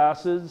viewing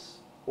glasses,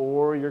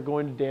 or you're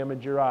going to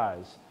damage your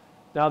eyes.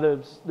 Now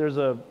there's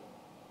a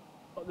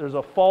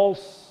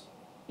false,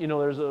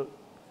 there's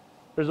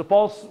a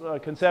false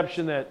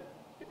conception that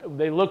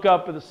they look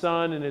up at the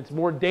sun and it's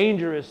more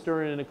dangerous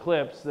during an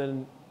eclipse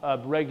than a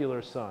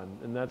regular sun,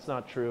 and that's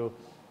not true.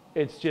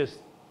 It's just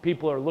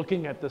people are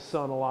looking at the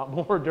sun a lot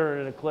more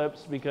during an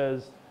eclipse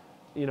because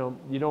you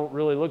don't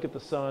really look at the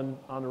sun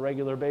on a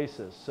regular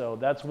basis. So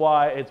that's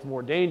why it's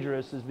more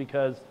dangerous, is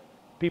because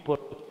people are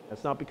looking.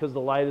 It's not because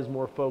the light is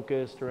more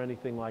focused or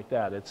anything like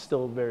that. It's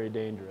still very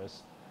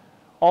dangerous.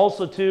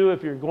 Also, too,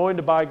 if you're going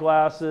to buy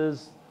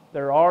glasses,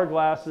 there are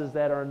glasses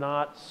that are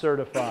not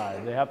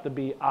certified. They have to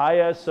be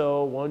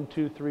ISO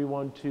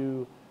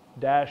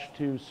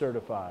 12312-2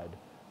 certified.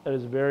 That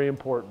is very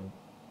important.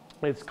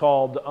 It's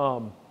called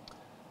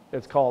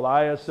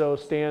ISO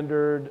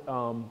standard,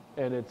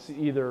 and it's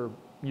either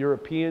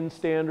European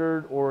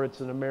standard or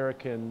it's an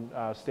American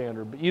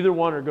standard. But either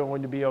one are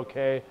going to be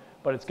okay,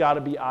 but it's got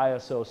to be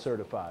ISO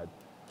certified.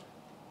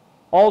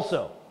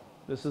 Also,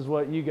 this is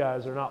what you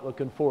guys are not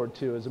looking forward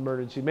to as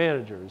emergency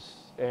managers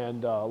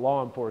and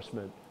law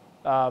enforcement.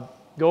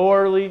 Go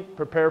early,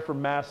 prepare for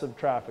massive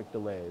traffic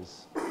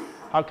delays.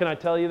 How can I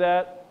tell you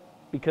that?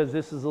 Because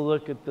this is a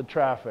look at the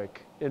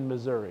traffic in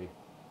Missouri.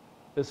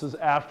 This is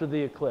after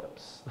the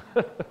eclipse.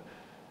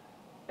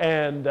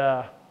 And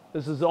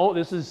this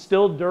is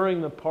still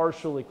during the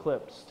partial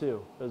eclipse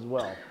too, as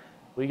well.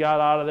 We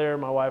got out of there,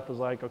 my wife was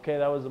like, okay,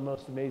 that was the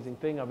most amazing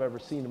thing I've ever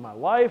seen in my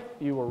life.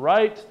 You were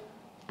right,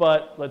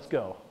 but let's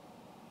go.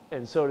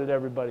 And so did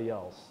everybody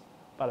else.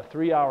 About a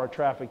 3-hour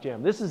traffic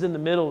jam. This is in the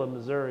middle of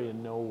Missouri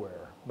and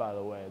nowhere, by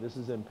the way. This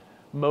is in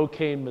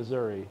Mocaine,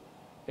 Missouri.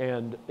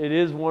 And it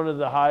is one of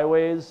the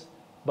highways,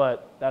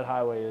 but that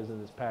highway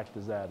isn't as packed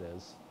as that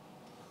is.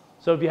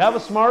 So if you have a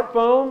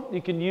smartphone,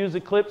 you can use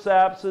Eclipse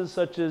apps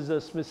such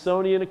as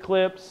Smithsonian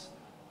Eclipse,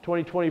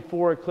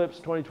 2024 Eclipse,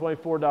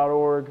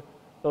 2024.org.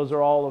 Those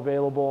are all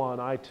available on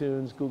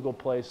iTunes, Google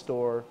Play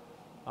Store.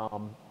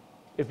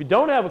 If you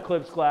don't have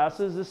Eclipse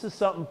glasses, this is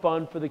something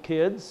fun for the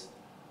kids.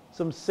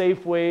 Some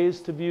safe ways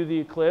to view the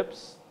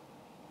eclipse.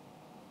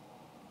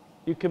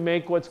 You can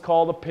make what's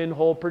called a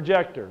pinhole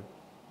projector.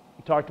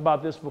 We talked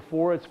about this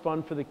before. It's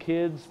fun for the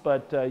kids,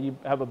 but you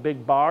have a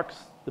big box.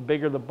 The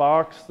bigger the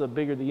box, the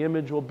bigger the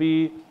image will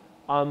be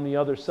on the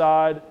other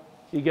side.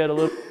 You get a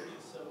little bit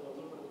of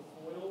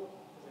foil.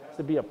 It has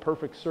to be a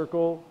perfect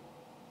circle.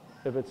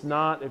 If it's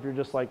not, if you're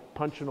just like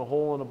punching a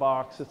hole in a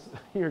box,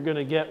 you're going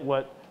to get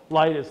what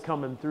light is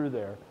coming through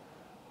there.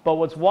 But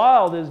what's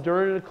wild is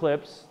during an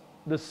eclipse,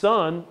 the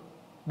sun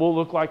will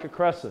look like a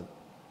crescent.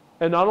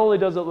 And not only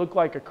does it look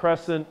like a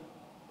crescent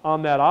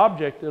on that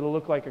object, it'll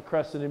look like a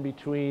crescent in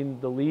between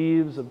the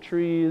leaves of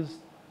trees.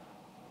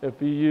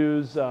 If you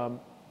use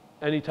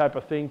any type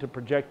of thing to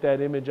project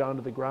that image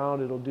onto the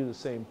ground, it'll do the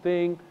same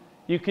thing.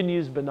 You can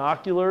use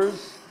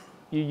binoculars.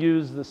 You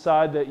use the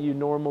side that you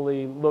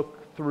normally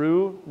look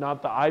through,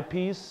 not the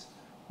eyepiece,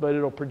 but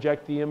it'll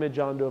project the image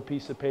onto a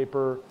piece of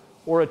paper,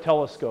 or a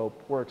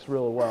telescope works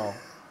really well.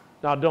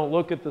 Now, don't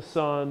look at the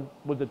sun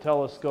with the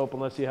telescope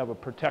unless you have a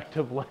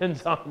protective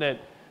lens on it.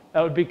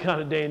 That would be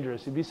kind of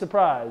dangerous. You'd be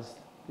surprised.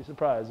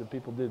 If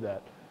people did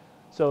that.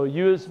 So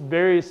use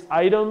various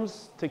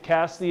items to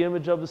cast the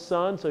image of the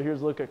sun. So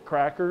here's a look at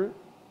cracker.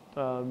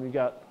 You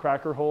got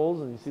cracker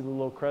holes, and you see the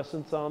little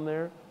crescents on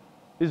there.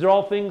 These are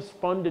all things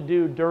fun to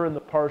do during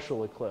the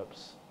partial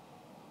eclipse.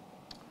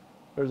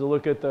 There's a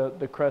look at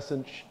the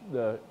crescent,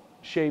 the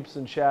shapes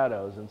and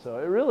shadows. And so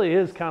it really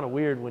is kind of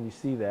weird when you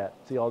see that.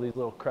 See all these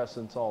little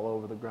crescents all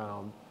over the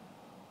ground.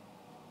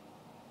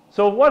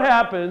 So what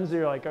happens,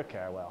 you're like,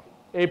 okay, well,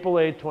 April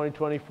 8,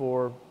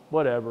 2024,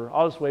 whatever.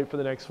 I'll just wait for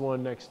the next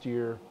one next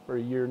year, or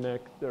a year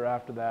next or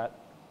after that.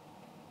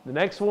 The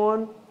next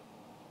one,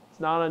 it's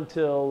not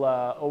until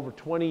over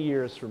 20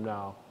 years from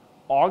now,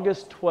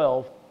 August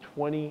 12th,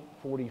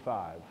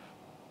 2045.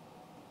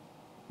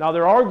 Now,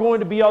 there are going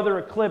to be other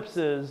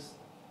eclipses.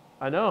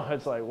 I know,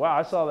 it's like, wow,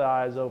 I saw the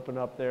eyes open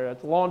up there.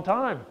 That's a long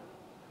time.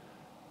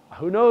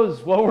 who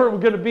knows what we're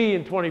going to be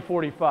in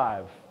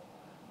 2045?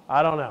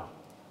 I don't know.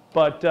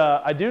 But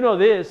I do know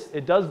this,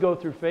 it does go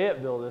through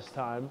Fayetteville this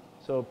time.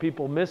 So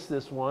people miss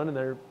this one and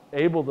they're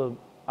able to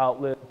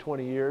outlive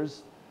 20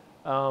 years.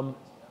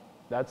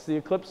 That's the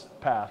eclipse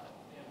path.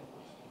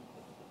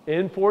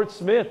 In Fort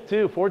Smith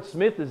too. Fort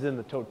Smith is in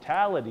the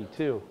totality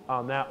too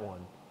on that one.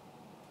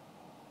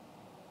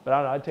 But I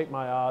don't know, I'd take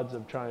my odds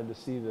of trying to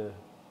see the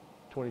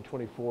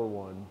 2024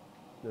 one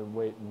than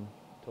waiting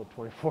until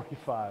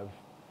 2045.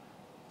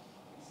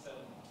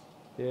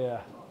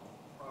 Yeah.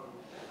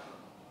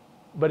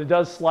 But it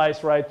does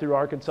slice right through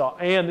Arkansas.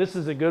 And this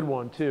is a good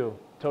one too.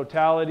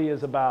 Totality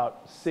is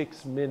about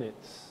 6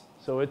 minutes.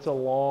 So it's a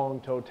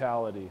long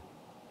totality.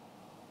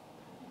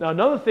 Now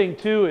another thing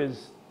too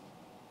is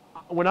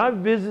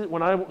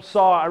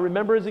I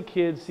remember as a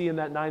kid seeing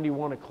that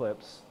 91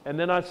 eclipse, and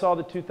then I saw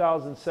the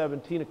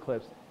 2017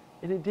 eclipse,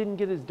 and it didn't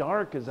get as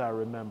dark as I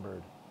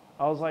remembered.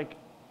 I was like,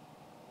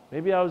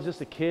 maybe I was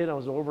just a kid, I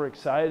was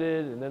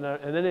overexcited, and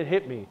then it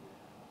hit me.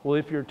 Well,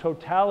 if your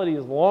totality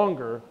is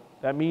longer,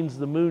 that means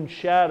the moon's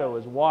shadow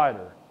is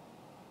wider.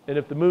 And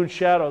if the moon's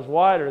shadow is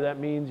wider, that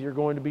means you're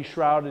going to be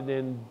shrouded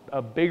in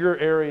a bigger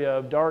area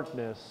of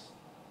darkness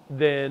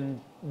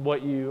than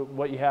what you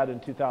had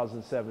in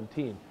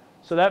 2017.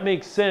 So that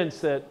makes sense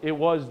that it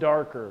was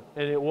darker,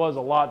 and it was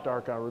a lot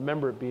darker. I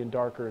remember it being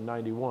darker in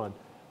 91.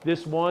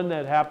 This one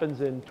that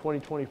happens in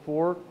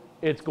 2024,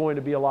 it's going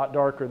to be a lot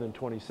darker than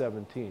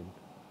 2017.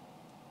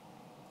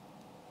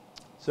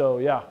 So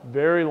yeah,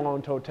 very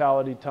long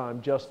totality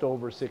time, just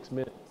over 6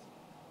 minutes.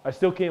 I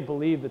still can't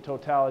believe the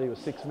totality was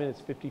 6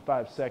 minutes,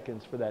 55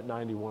 seconds for that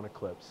 91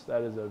 eclipse.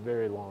 That is a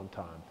very long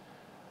time.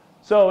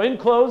 So in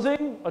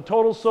closing, a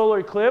total solar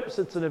eclipse,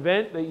 it's an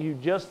event that you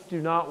just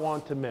do not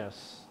want to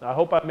miss. I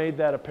hope I made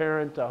that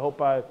apparent. I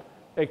hope I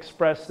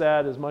expressed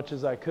that as much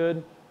as I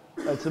could.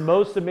 It's the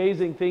most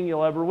amazing thing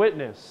you'll ever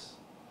witness.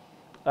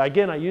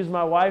 Again, I use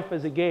my wife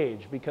as a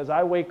gauge because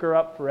I wake her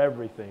up for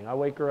everything. I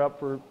wake her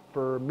up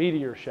for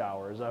meteor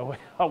showers. I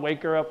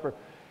wake her up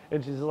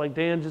and she's like,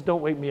 Dan, just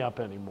don't wake me up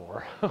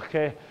anymore,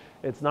 okay?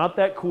 It's not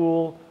that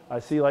cool. I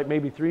see like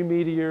maybe 3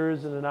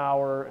 meteors in an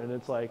hour, and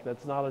it's like,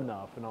 that's not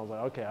enough. And I was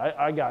like, okay,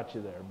 I got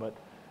you there. But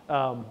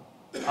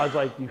I was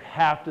like, you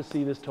have to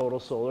see this total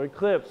solar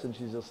eclipse. And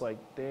she's just like,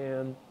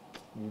 Dan,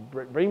 you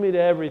bring me to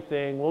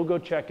everything. We'll go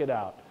check it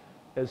out.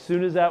 As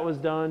soon as that was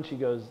done, she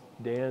goes,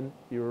 Dan,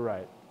 you were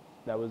right.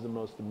 That was the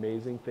most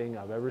amazing thing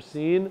I've ever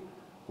seen.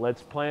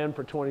 Let's plan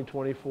for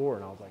 2024.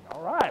 And I was like,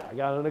 all right, I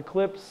got an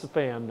eclipse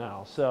fan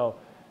now. So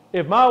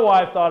if my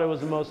wife thought it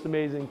was the most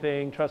amazing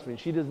thing, trust me,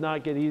 she does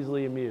not get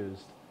easily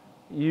amused.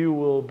 You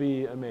will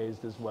be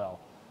amazed as well.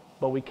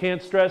 But we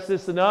can't stress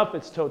this enough.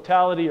 It's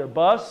totality or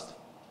bust.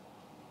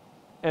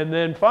 And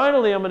then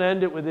finally, I'm going to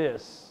end it with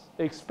this.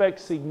 Expect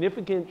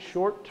significant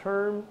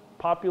short-term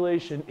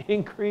population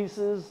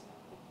increases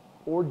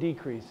or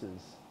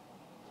decreases.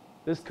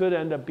 This could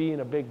end up being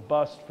a big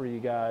bust for you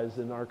guys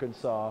in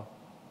Arkansas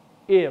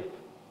if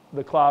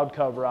the cloud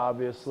cover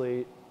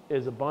obviously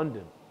is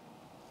abundant.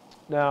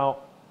 Now,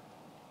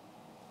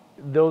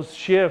 those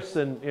shifts,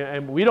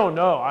 and we don't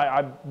know.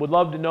 I would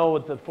love to know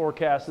what the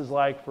forecast is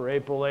like for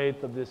April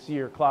 8th of this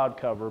year, cloud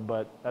cover,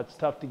 but that's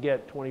tough to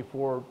get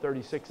 24,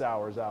 36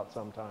 hours out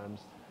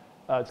sometimes.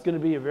 It's going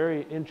to be a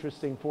very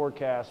interesting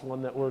forecast,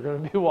 one that we're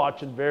going to be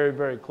watching very,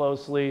 very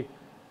closely.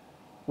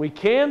 We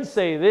can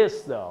say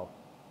this, though.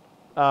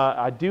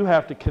 I do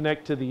have to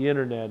connect to the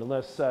internet,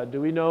 unless,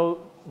 do we know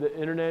the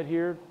internet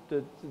here?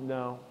 No.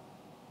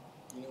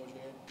 You know what you're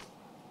in?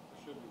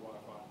 There should be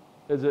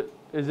Wi-Fi.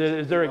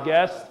 Is there a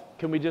guest?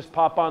 Can we just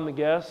pop on the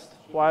guest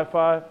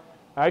Wi-Fi?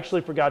 I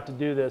actually forgot to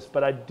do this,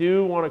 but I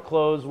do want to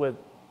close with,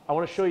 I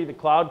want to show you the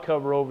cloud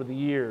cover over the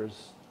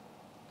years.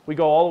 We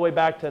go all the way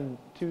back to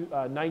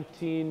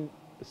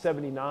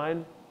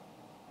 1979,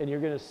 and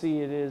you're going to see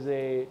it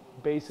is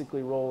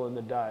basically rolling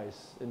the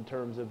dice in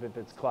terms of if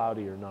it's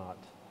cloudy or not.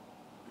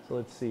 So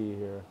let's see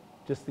here.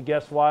 Just the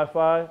guest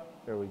Wi-Fi.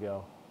 There we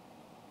go.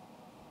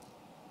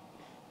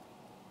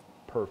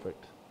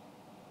 Perfect.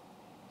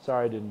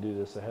 Sorry I didn't do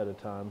this ahead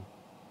of time.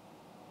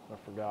 I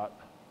forgot.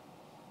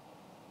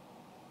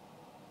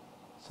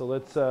 So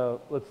let's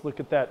look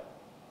at that.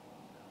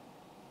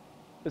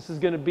 This is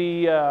going to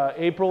be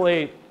April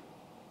 8th,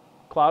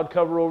 cloud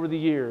cover over the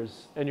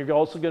years, and you're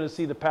also going to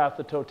see the path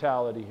of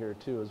totality here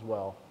too as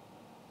well.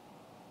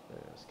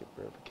 Skip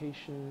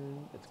verification.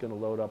 It's going to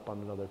load up on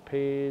another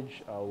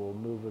page. I will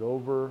move it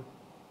over.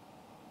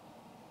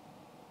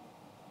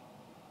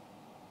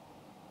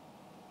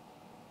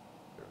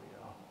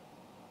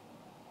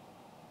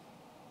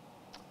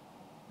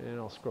 And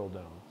I'll scroll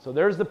down. So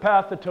there's the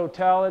path of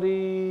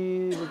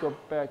totality. We'll go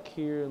back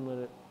here and let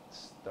it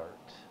start.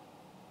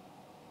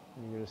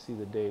 And you're going to see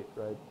the date,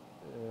 right?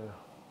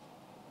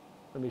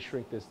 Let me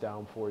shrink this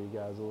down for you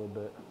guys a little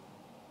bit,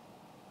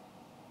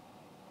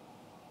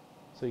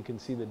 so you can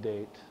see the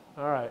date.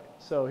 All right,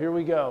 so here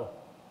we go.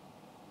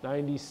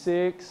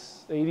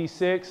 96,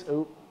 86,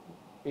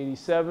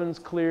 87's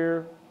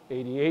clear,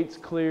 88's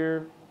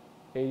clear,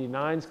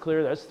 89's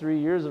clear. That's 3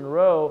 years in a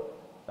row.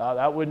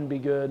 That wouldn't be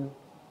good.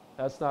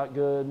 That's not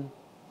good.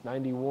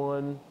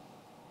 91.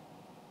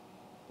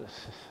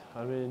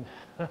 I mean,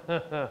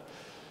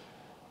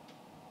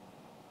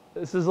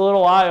 this is a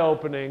little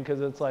eye-opening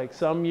because it's like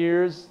some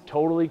years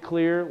totally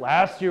clear.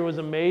 Last year was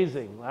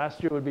amazing.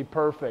 Last year would be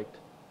perfect.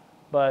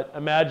 But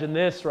imagine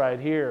this right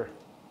here.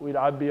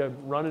 I'd be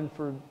running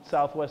for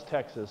Southwest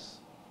Texas.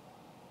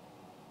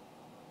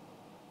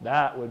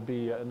 That would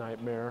be a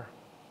nightmare.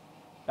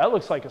 That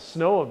looks like a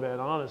snow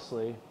event,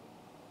 honestly.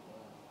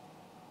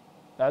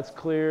 That's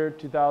clear.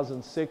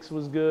 2006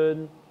 was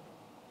good.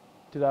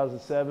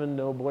 2007,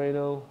 no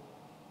bueno.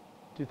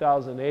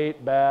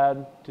 2008,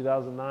 bad.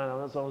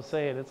 2009, that's what I'm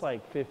saying. It's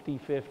like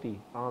 50-50,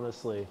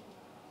 honestly.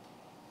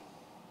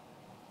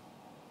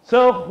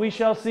 So we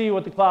shall see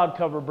what the cloud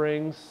cover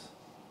brings.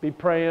 Be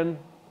praying.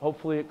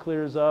 Hopefully it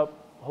clears up.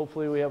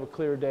 Hopefully we have a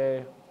clear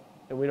day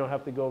and we don't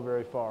have to go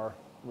very far.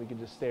 We can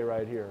just stay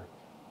right here.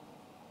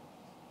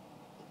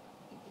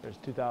 There's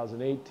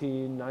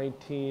 2018,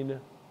 19.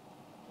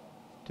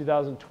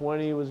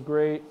 2020 was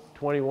great.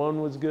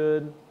 21 was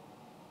good.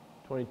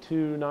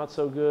 22, not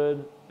so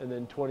good. And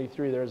then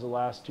 23, there's the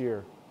last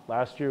year.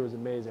 Last year was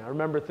amazing. I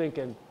remember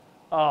thinking,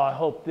 oh, I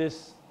hope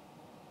this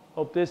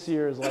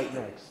year is like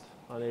next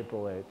on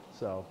April 8th.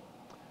 So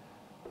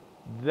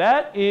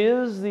that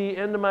is the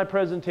end of my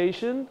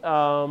presentation.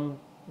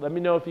 Let me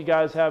know if you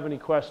guys have any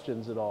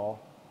questions at all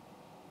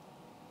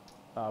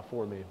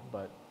for me.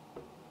 But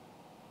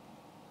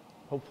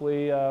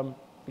hopefully you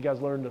guys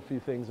learned a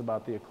few things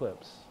about the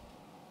eclipse.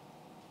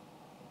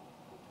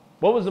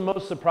 What was the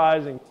most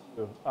surprising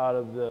to you out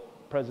of the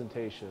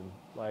presentation,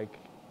 like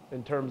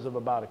in terms of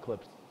about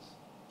eclipses?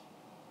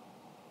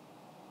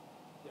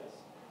 Yes.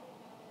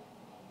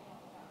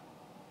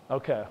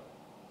 Okay.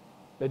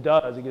 It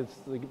does. It gets,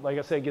 like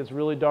I said, it gets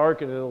really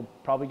dark, and it'll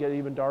probably get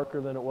even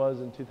darker than it was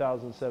in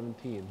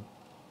 2017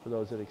 for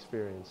those that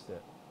experienced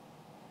it.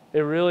 It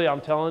really,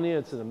 I'm telling you,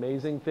 it's an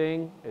amazing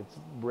thing. It's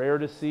rare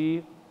to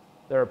see.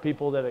 There are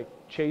people that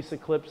chase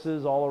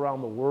eclipses all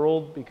around the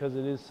world because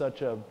it is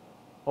such a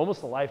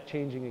almost a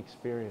life-changing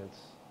experience.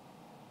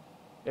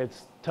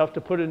 It's tough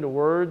to put into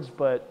words,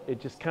 but it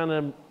just kind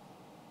of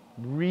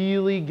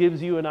really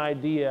gives you an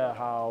idea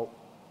how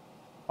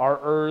our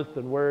Earth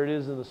and where it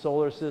is in the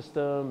solar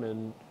system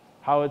and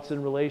how it's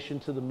in relation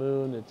to the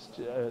moon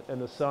and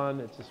the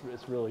sun.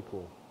 It's really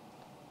cool.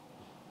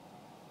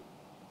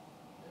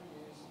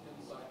 Maybe it's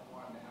insight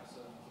why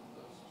NASA and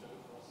those chose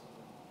Russell.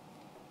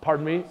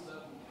 Pardon me? There's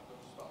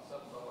about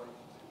 7 agencies.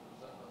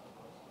 Is that not the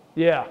question?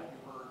 Yeah.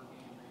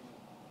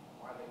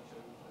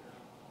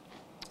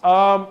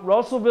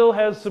 Russellville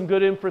has some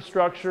good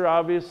infrastructure,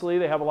 obviously.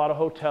 They have a lot of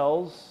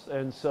hotels,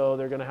 and so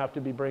they're going to have to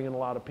be bringing a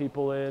lot of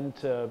people in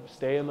to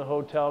stay in the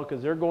hotel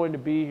because they're going to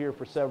be here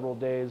for several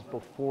days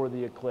before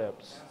the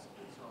eclipse.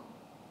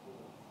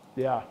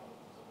 Yeah.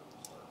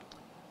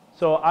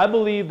 So I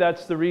believe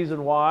that's the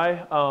reason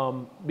why,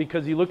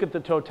 because you look at the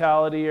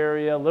totality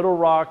area, Little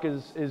Rock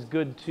is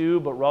good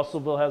too, but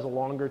Russellville has a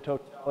longer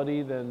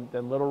totality than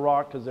Little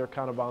Rock because they're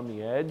kind of on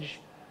the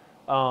edge.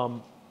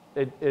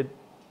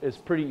 It's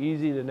pretty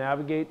easy to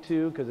navigate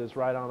to because it's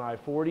right on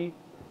I-40.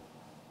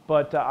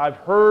 But I've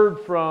heard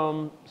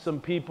from some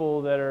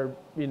people that are,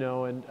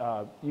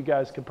 and you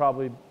guys could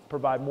probably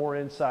provide more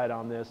insight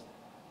on this.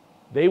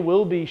 They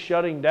will be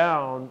shutting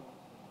down,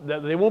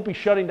 they won't be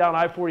shutting down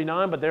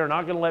I-49, but they're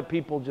not going to let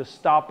people just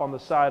stop on the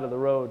side of the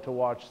road to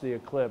watch the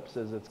eclipse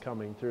as it's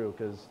coming through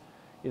because,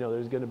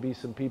 there's going to be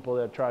some people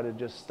that try to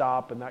just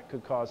stop, and that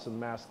could cause some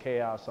mass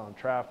chaos on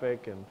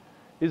traffic. And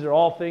these are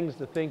all things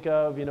to think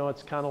of.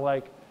 It's kind of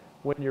like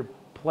when you're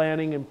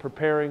planning and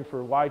preparing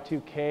for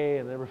Y2K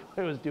and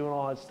everybody was doing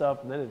all that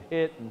stuff and then it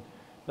hit and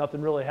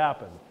nothing really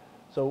happened.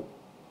 So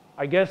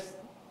I guess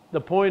the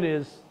point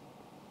is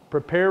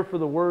prepare for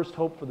the worst,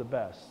 hope for the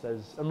best.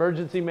 As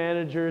emergency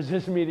managers,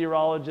 as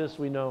meteorologists,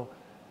 we know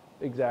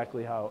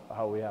exactly how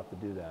we have to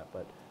do that.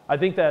 But I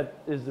think that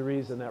is the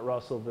reason that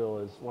Russellville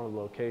is one of the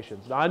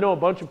locations. Now I know a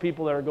bunch of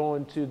people that are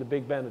going to the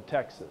Big Bend of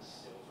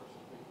Texas.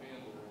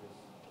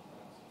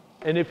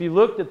 And if you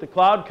looked at the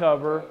cloud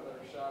cover,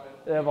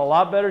 they have a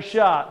lot better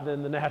shot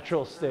than the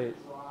natural state.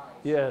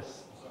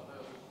 Yes.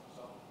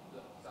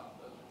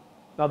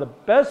 Now the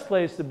best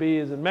place to be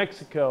is in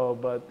Mexico,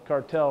 but the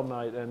cartel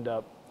might end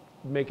up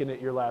making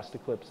it your last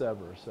eclipse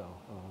ever. So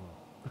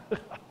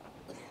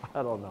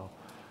I don't know.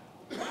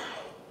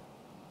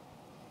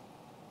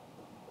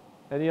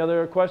 Any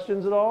other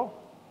questions at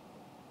all?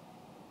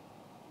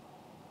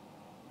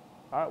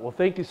 All right. Well,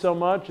 thank you so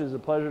much. It's a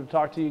pleasure to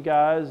talk to you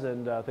guys,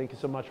 and thank you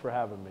so much for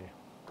having me.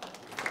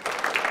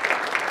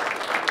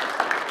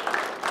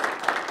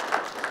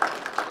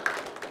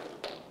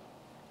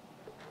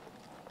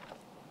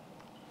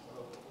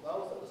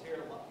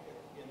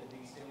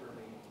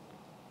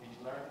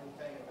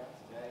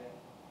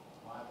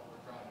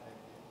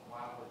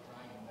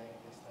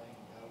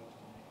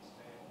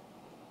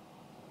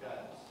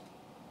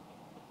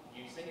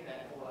 Seen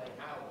that 4-lane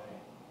highway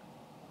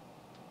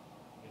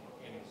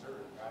in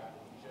Missouri, right?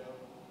 You showed.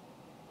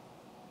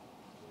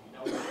 So you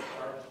know where the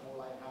first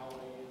 4-lane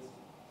highway is?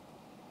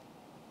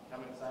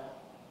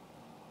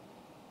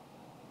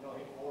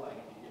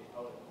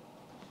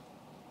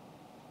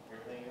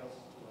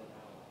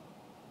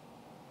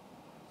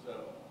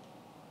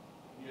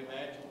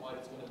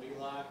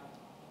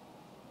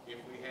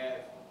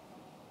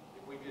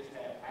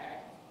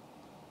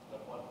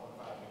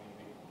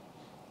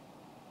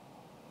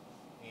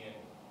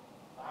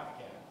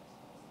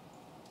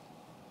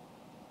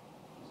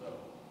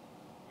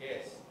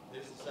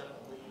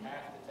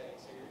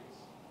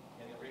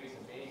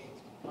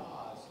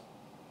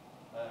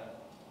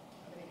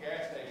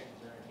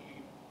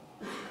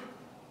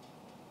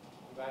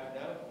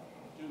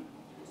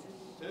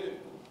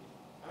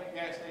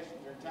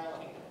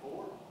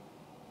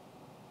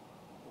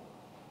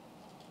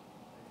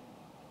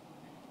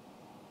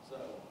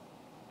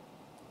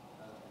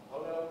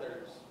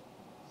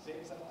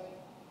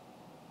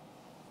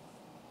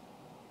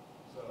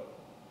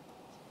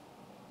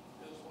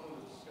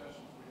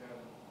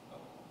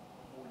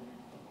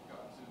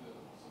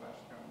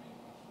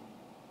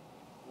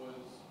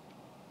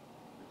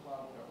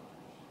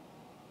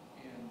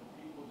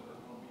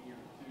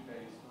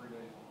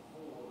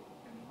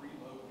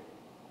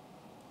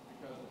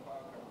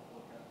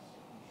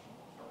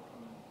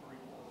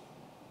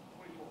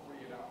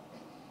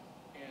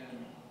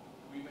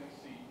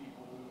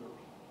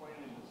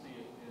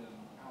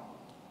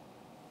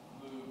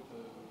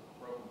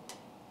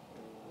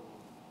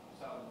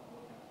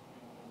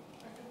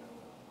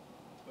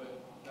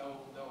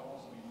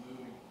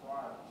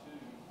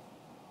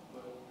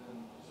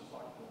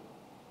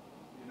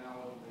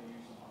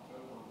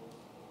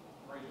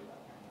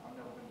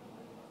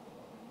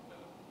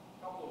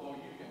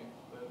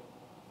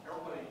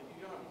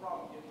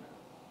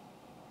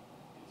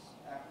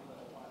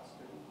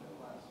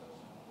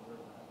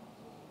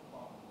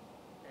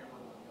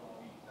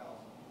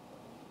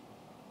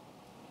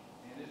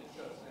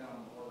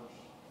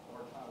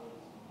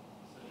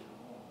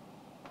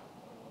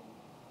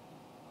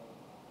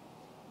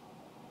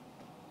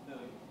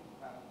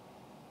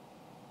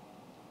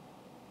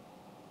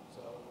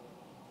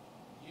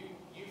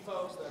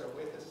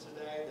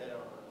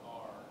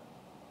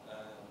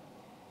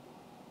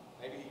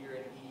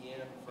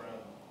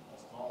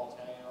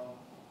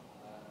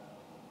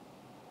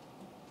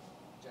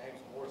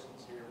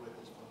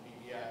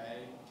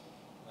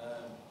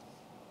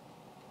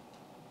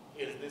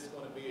 Is this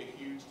going to be a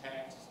huge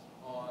tax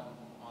on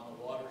the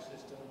water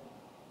system?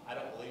 I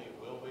don't believe it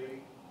will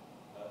be.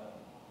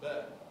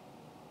 But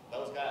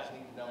those guys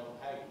need to know,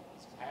 hey,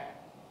 this is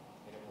happening.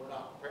 And if we're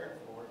not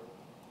prepared for it,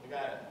 we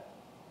got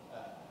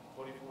a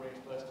 24-inch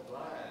busted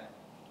line.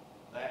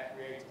 That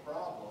creates a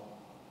problem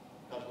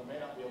because we may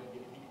not be able to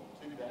get people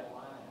to that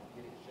line, to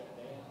get it shut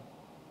down,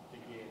 to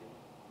get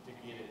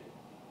it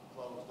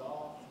closed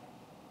off,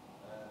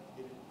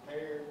 to get it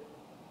repaired.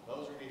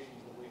 Those are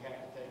issues that we have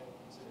to take into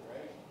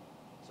consideration.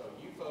 So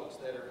you folks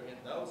that are in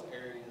those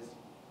areas,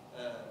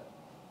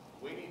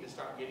 we need to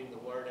start getting the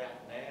word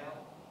out now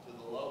to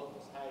the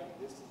locals. Hey,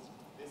 this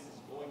is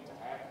going to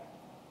happen.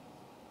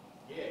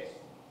 Yes,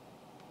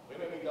 we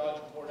may be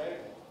dodging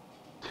tornadoes.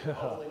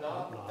 Hopefully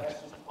not. But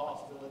that's just a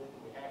possibility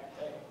that we have to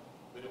take.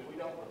 But if we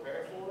don't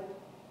prepare for it,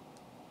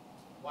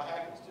 what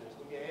happens to us?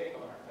 We get egg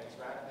on our face,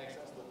 right? It makes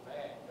us look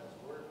bad because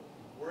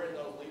we're in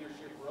those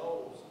leadership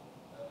roles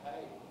of,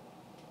 hey,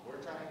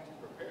 we're trying to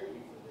prepare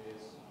you for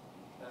this.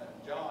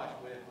 Josh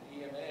with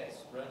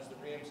EMS runs the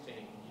RIMS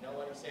team. You know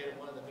what he said at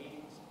one of the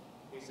meetings?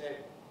 He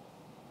said,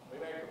 we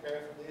may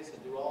prepare for this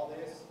and do all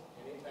this,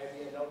 and it may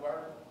be a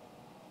no-burner,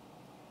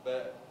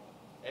 but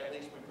at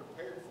least we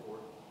prepared for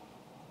it,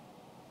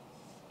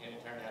 and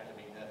it turned out to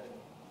be nothing.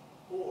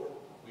 Or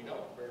we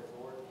don't prepare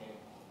for it, and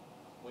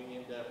we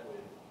end up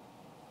with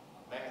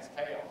mass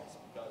chaos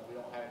because we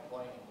don't have a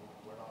plan.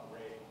 We're not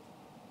ready.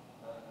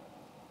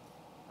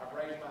 I've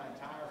raised my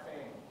entire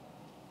family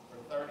for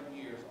 30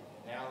 years on the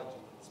analogy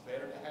that it's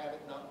better to have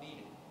it not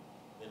needed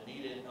than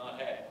need it not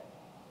have it.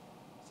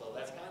 So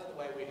that's kind of the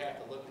way we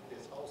have to look at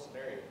this whole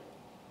scenario.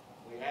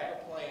 We have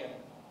a plan.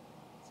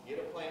 Let's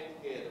get a plan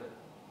together,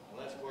 and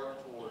let's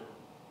work toward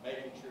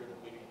making sure that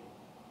we can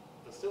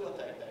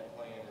facilitate that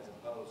plan as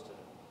opposed to,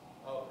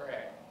 oh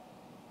crap,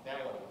 now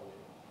what do we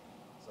do?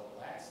 So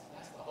that's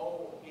the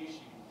whole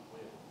issue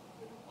with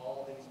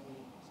all these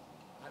meetings.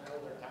 I know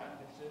they're time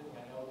consuming.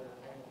 I know they're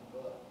a pain in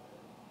the butt.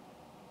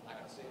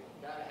 Like I said, we've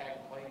got to have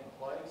a plan in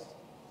place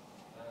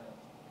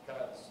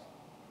because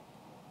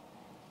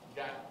you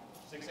got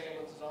 6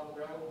 ambulances on the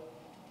road,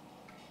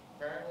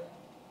 apparently.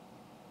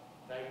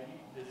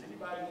 Does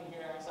anybody in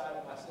here outside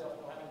of myself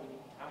know how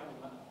many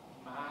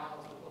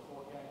miles that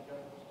LaForte County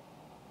covers?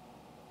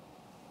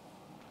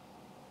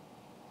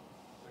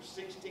 There's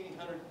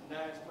 1,609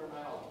 square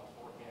miles in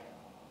LaForte County.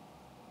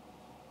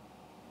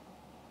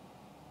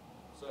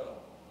 So,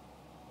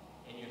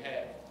 and you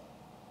have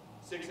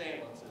 6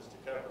 ambulances to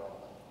cover all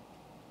that.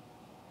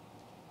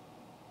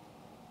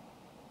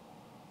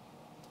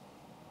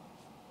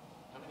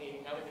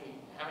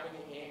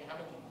 How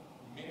many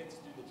minutes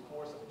through the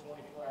course of a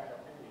 24-hour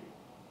period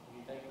do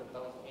you think that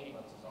those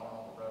ambulances are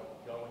on the road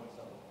going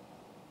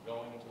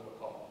to a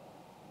call?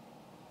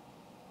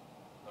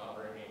 Not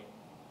very many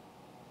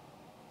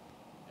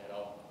at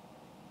all.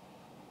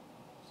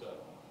 So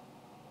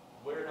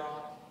we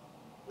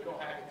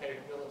don't have the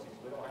capabilities.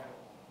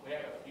 We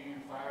have a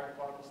few fire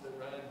departments that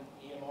run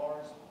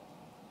EMRs,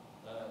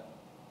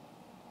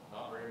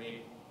 not very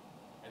many,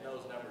 and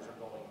those numbers are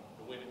going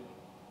dwindling.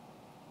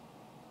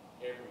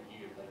 Every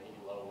year they get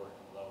lower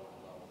and lower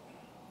and lower.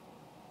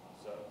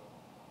 So,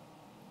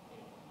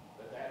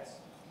 but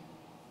that's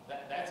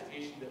an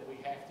issue that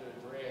we have to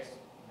address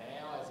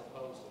now as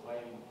opposed to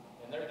waiting.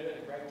 And they're doing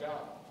a great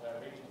job.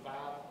 Region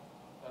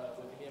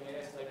 5 with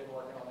EMS, they've been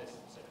working on this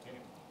since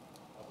September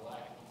of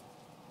last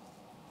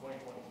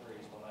 2023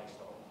 is when they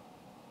started.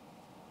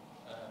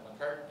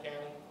 McCurtain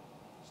County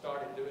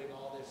started doing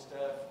all this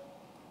stuff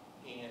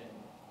in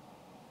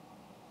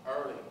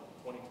early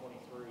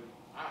 2023.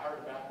 I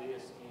heard about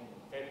this in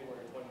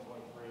February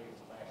 2023 in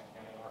Sebastian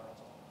County,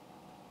 Arkansas.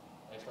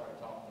 They started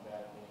talking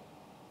about it then.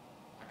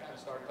 I kind of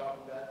started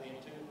talking about it then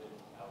too, but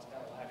I was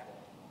kind of laughing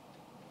at it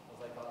because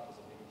they thought it was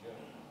a big joke.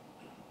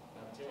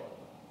 And I'm telling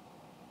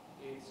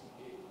you,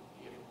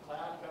 if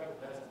cloud cover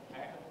doesn't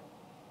happen,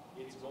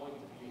 it's going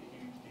to be a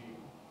huge deal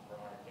for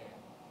our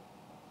county.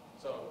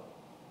 So,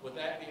 with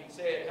that being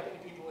said, how many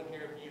people in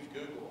here have used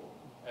Google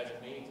as a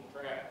means of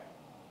travel?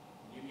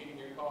 You get in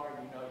your car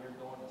and you know you're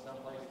going to some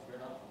places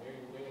you're not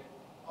familiar with.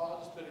 Oh,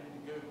 I'll just put it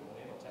into Google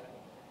and it'll take me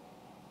there.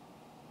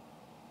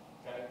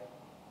 Okay?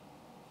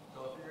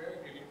 So if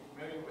you're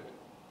familiar with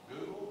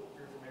Google, if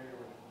you're familiar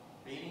with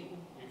Bing,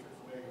 if you're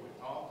familiar with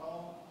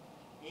Choctaw,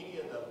 any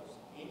of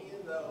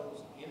those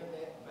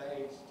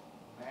internet-based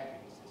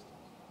mapping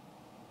systems,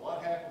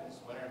 what happens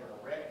whenever a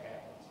wreck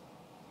happens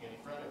in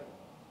front of you?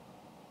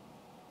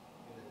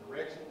 In the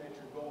direction that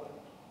you're going,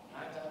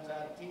 9 times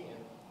out of 10,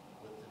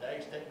 with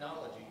today's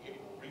technology, it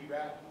will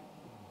reroute you.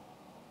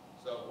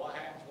 So what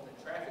happens when a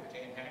traffic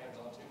jam happens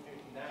on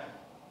 259?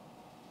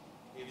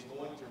 It's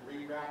going to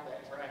reroute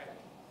that traffic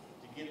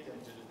to get them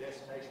to the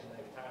destination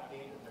they've typed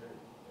into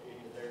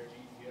their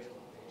GPS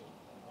location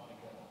they want to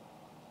go.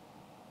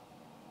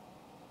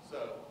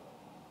 So,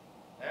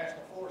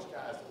 National Forest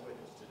guys are with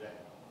us today.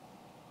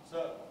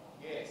 So,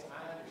 yes,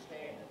 I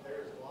understand that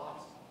there's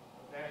lots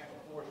of National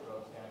Forest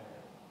roads down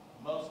there.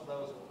 Most of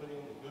those are put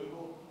into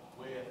Google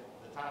with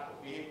the type of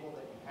vehicle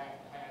that you have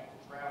to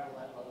travel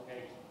that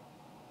location.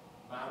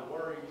 My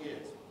worry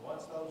is,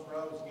 once those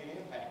roads get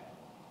impacted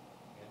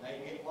and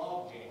they get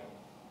log jammed,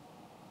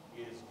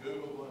 is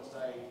Google going to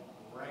say,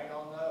 rain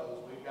on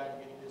those, we've got to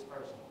get this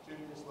person to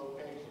this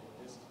location, and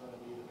this is going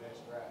to be the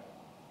best route.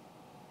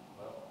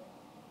 Well,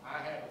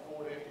 I have a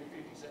Ford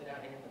F-250 sitting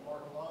out here in the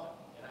parking lot,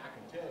 and I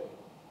can tell you,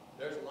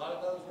 there's a lot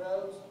of those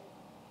roads,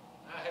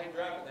 I hate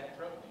driving that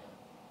truck down.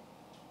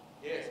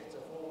 Yes, it's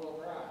a four-wheel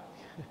drive.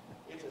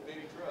 It's a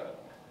big truck.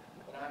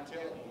 But I'm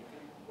telling you, if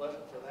it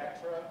wasn't for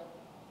that truck,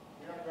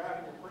 you're not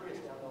driving your Prius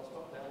down those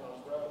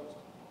roads.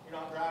 You're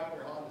not driving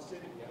your Honda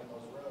Civic down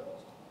those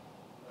roads.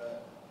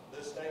 The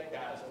state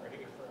guys that are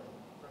here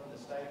from the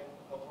state,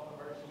 Oklahoma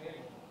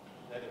University,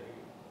 that are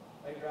here,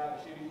 they drive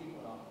a Chevy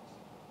Equinox.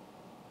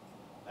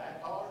 That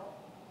car,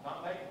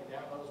 not making it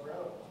down those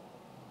roads.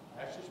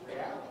 That's just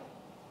reality.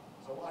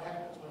 So what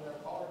happens when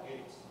their car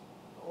gets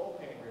the oil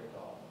pan ripped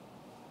off?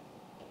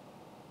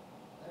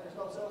 There's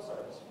no cell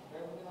service.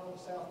 You've ever been on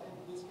the south end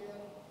of this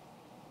county?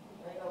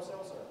 There ain't no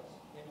cell service.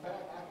 In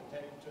fact, I can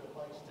take you to a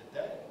place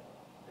today.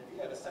 If you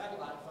have a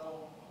satellite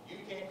phone,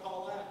 you can't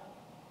call out.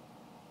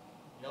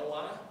 You know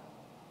why?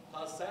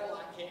 Because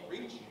satellite can't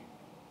reach you.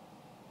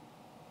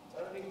 It's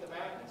underneath the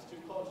mountain. It's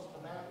too close to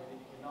the mountain, and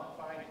you cannot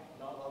find it,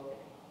 not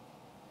locate it.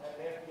 And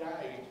the FBI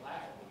agent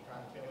laughed at me,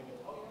 trying to tell me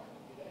that, oh yeah, I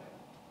can get out.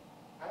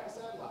 I have a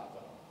satellite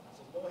phone. I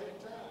said, go ahead and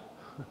try it.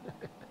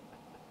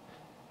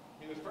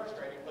 He was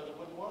frustrated because it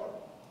wouldn't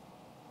work.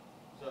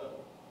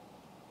 So,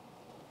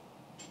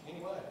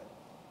 anyway,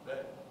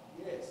 but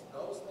yes,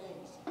 those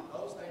things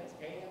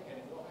can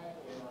and will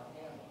happen in our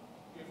county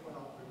if we're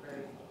not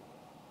prepared for them.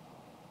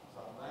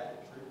 So I'm glad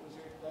that Troop was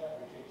here today. I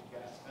appreciate you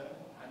guys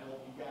coming. I know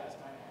you guys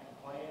kind of have a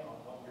plan on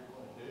what you're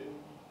going to do.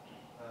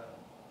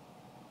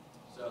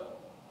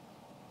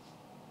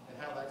 And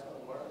how that's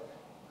going to work.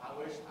 I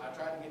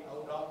tried to get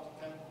ODOT to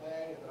come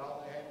today, but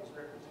all they had was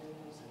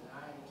representatives, and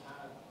I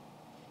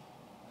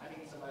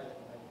need somebody that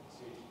can make a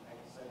decision. I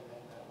can say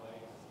that way,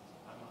 because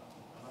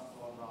I'm not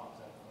throwing rocks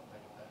at them,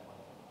 take it that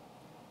way.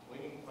 We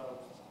need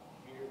folks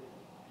here that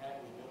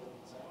have the ability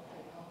to say,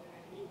 okay, no, we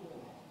ain't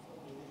doing that.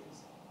 We'll do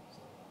this.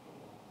 So,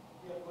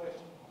 you have a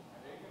question?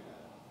 Are they going to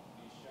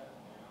be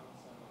shutting down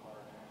some of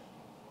our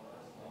national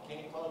forests? I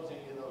can't close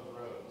any of those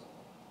roads.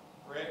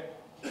 Correct?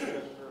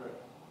 That's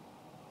correct.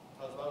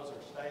 Because those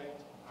are state,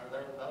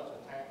 those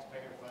are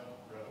taxpayer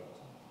funded roads.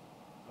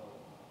 So,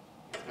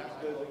 it's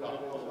kind of like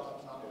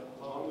ODOT's not going to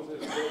As long close. as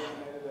it's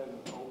designated as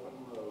an open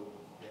road,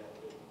 Yeah.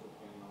 it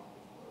cannot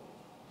be closed,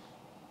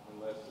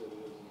 unless it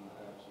is an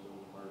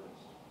absolute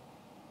emergency.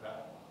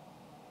 Right.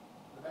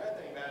 The bad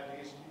thing about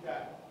it is you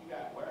got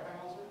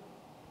Warehouser,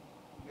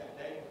 you got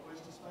David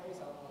Quista Space.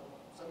 I don't know,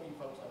 some of you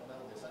folks don't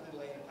know this. I did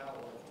land and power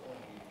work for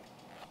 20 years.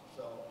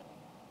 So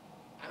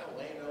I know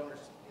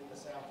landowners in the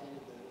south end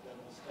of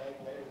the state.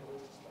 David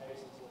Quista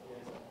Space is a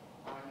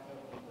mine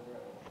company.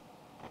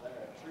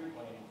 They're a tree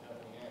planting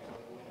company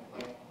actually. They went and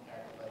plant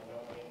after they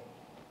go in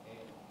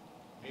and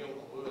mill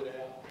the wood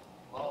out,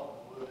 log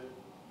the wood.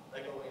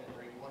 They go in and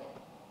replant.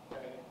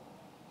 Okay?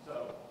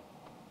 So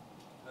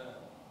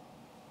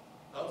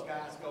those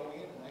guys go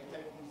in and they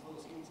take these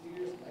little skid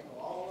steers and they go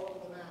all over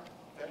the mountain,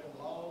 cutting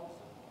logs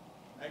and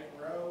making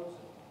roads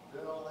and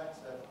doing all that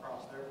stuff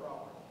across their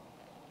property.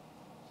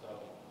 So,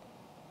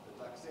 but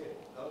like I said,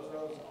 those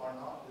roads are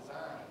not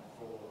designed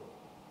for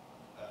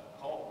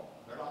car.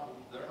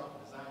 They're not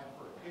designed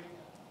for a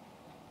pickup.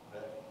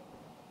 But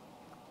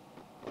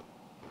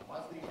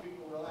once these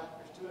people roll out,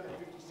 there's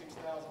 256,000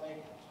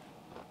 acres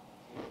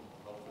in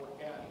Beaufort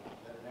County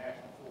that are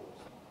national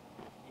forests.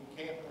 You can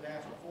camp in the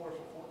national forest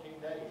for 14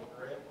 days,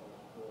 correct?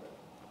 Correct.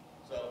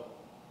 So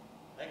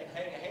they can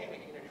hang a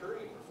hammock in a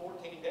tree for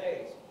 14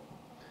 days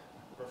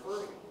for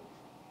free.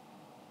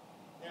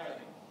 Now,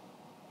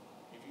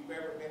 if you've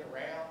ever been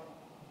around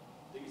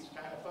these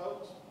kind of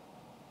folks,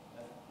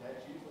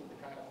 that's usually the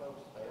kind of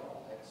folks that they are.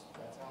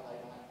 That's how they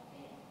like to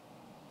camp.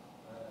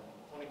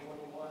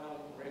 2021, I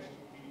would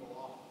rescue people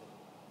off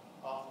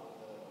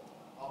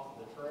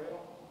the trail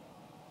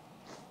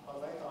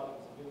because they thought it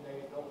was a good day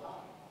to go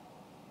hike.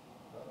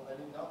 Well, they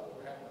didn't know they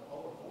were having a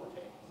polar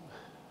vortex.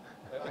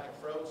 They like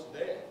froze to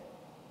death.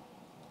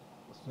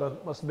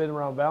 Must have been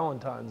around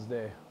Valentine's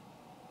Day.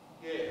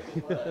 Yes,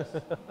 it was.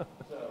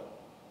 So,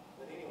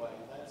 but anyway,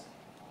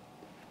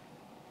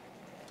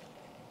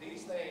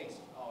 these things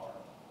are,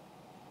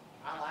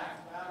 I laugh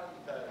about it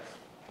because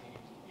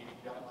if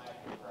you don't laugh,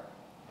 you're crying.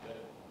 But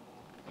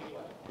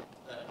anyway,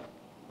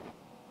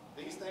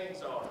 these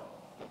things are,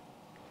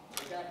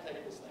 we got to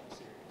take this thing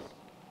serious.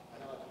 I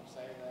know I keep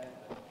saying that,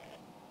 but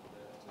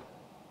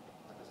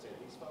like I said,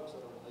 these folks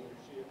that are in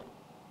leadership,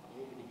 you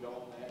need to be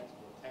going back to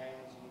the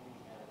towns, you need to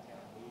be having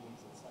town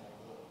meetings and saying,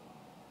 look,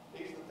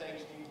 these are the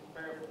things you need to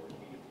prepare for. You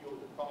need to fuel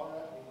your car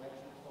up, you need to make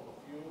sure it's full of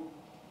fuel.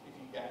 If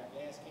you've got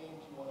gas cans,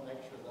 you want to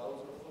make sure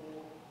those are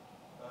full.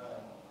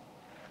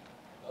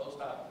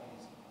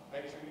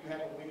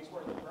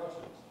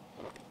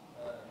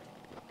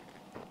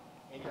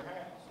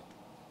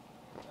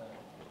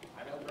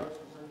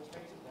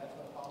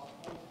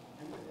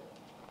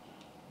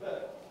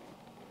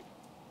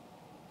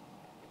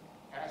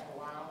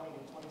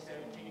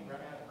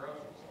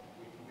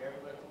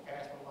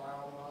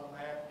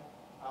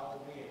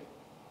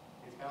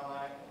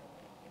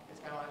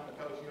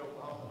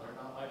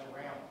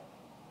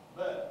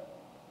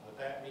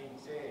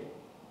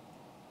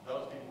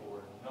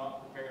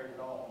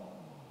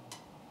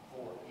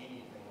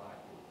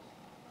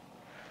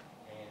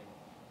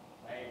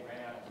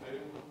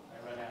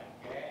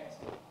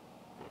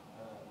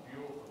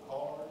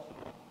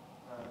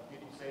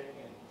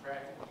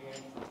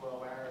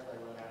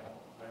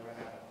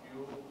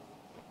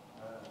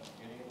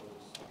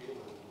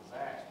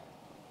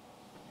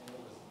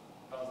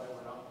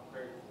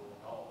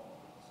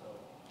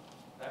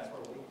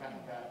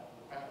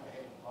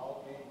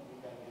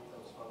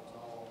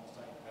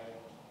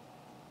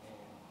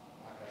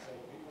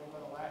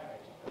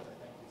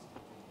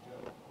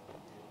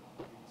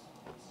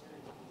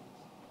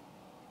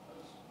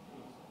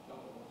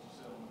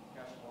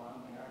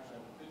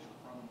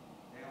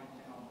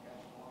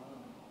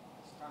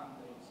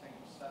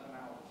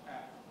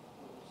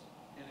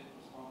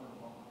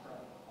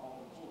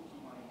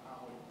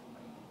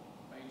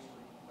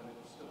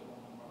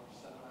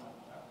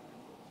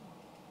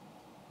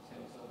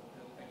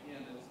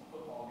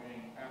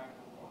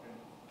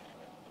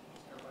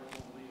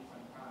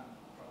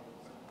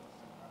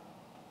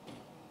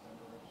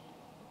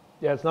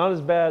 Yeah, it's not as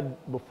bad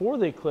before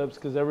the eclipse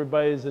because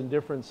everybody's in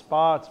different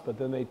spots, but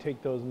then they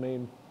take those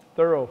main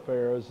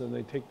thoroughfares and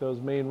they take those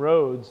main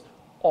roads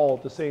all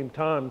at the same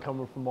time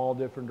coming from all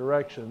different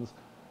directions.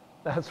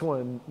 That's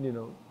when, you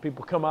know,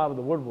 people come out of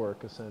the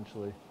woodwork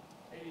essentially.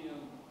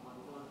 ADM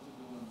referred to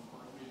them in the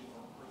first meeting,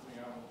 or first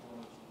thing I was doing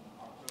was in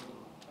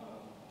October.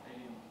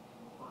 ADM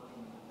referred to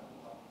them as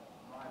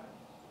driving.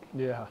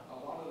 Yeah. A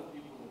lot of the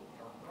people that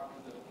are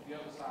driving the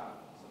other side,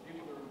 so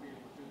people that are going to be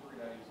here for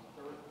 2-3 days,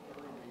 they're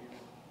going to be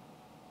here.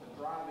 The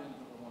drive-ins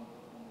are the ones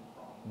that are going to be a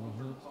problem. Ones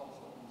that it's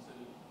also in the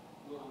city,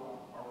 Little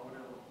Rock, or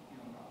whatever,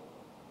 you know, not Little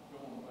Rock,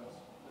 going west,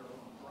 they're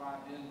going to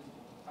drive into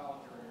the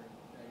totalitarian area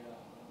the day of,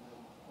 and then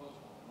close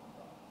to the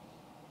drive.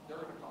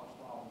 They're going to cause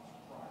problems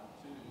prior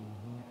to,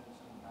 and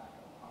it's going to back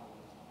up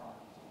highways prior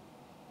to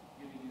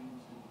getting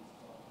into the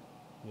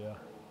totalitarian Yeah.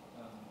 area.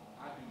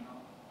 I do not,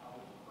 I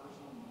would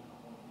personally do not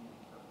want to be in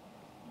Turkey.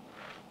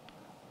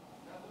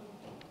 Nothing,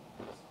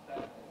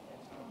 that,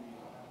 it's going to be,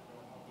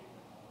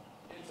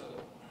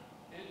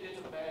 it's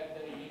a bad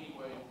day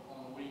anyway on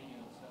the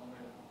weekends down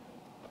there.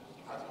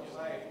 I was gonna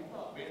say, if you've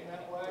not been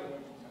that way,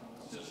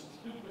 It's just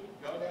stupid.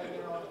 go down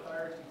there on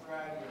Thursday,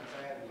 Friday, and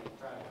Saturday and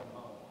try to come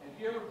home. If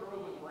you ever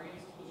drove in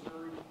Ransom,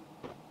 Missouri,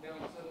 down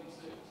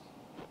 76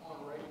 on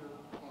a regular,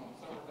 on a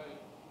summer day,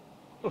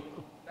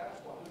 that's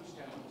what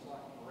Hootstown was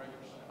like on a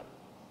regular Saturday.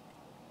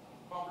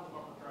 Bumper to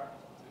bumper traffic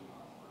for 2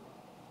 miles per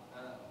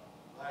hour.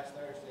 Last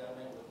Thursday, I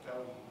met with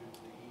Cody, who's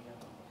the EM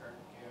in Kirk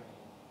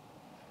County,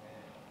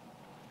 and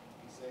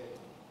he said,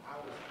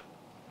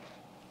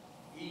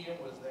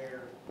 EM was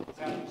there,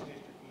 Southeast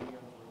District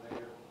EMs were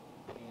there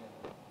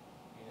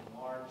in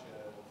March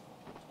of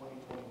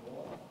 2021,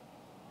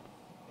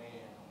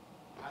 and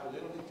I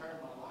literally turned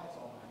my lights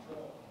on my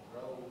truck and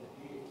drove in the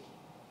ditch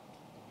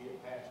to get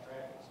past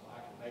traffic so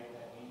I could make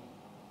that meeting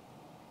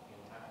in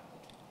time.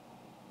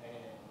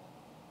 And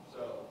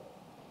so,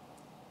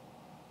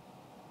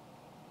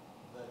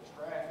 the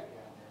traffic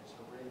out there is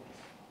horrendous.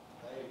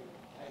 They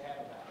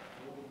have about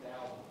 40,000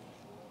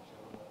 people that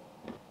show up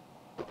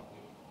on a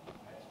week.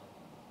 That's from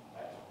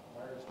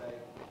Thursday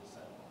to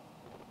Sunday,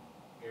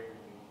 every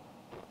week.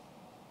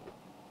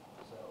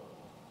 So,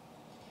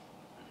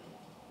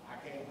 I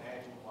can't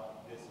imagine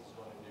what this is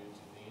going to do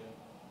to them,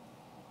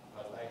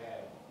 because they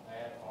have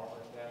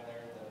farmers down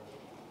there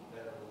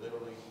that are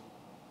literally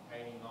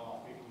painting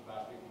off 50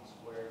 by 50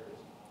 squares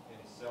and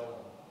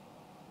selling them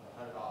for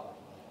 $100 a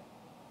land.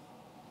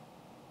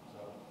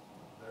 So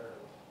they're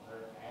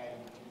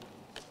adding to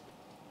this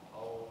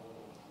whole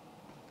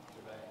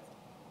shebang.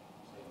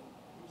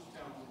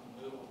 Hootstown's in the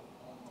middle,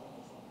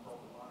 almost on the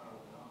purple line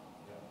over there.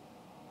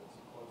 Yeah. It's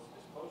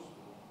close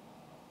to,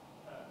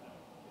 No,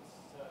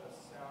 it's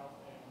south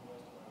and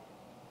west of Iowa.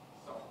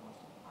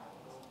 southwest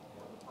Idaho,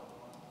 or the purple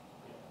line.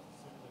 Yeah,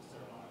 simply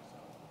 7 miles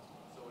south.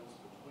 So it's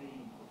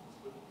between both.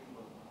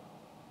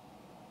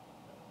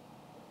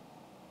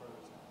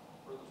 Further south.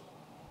 Further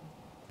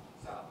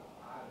south of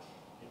Idaho.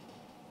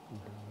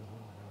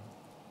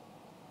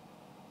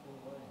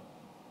 Anyway,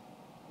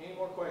 any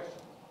more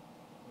questions?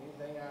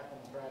 Anything I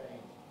can try to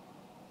answer?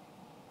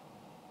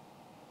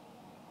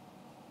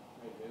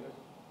 Hey Dennis,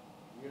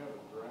 do you have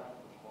a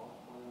draft response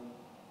plan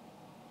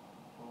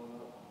coming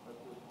up at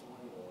this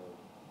point, or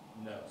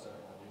No, sir,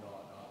 I do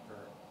not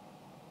current.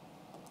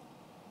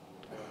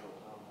 do you have no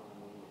time frame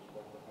when you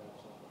expect to have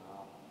something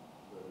out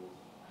that is?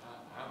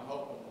 I'm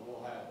hoping that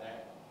we'll have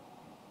that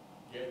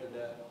gathered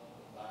up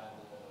by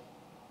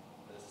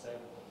the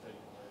 7th of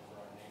February for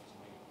our next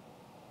meeting.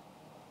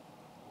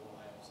 We'll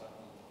have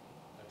something,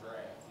 a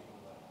draft,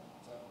 anyway,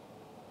 something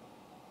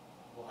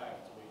we'll have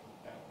so we can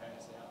kind of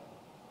pass out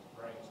and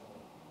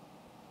brainstorm.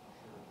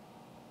 Sure.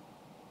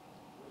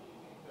 What do you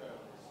think the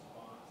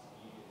response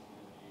needed is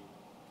going to be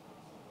from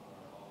some of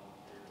our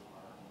volunteer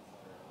departments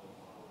that are a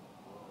little more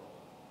rural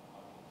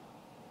up in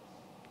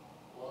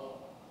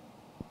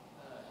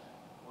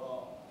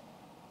Well,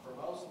 for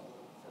most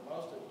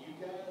of you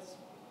guys,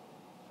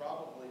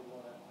 probably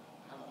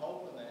I'm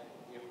hoping that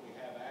if we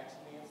have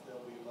accidents,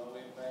 they'll be low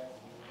impact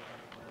and you won't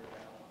have to worry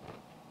about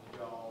the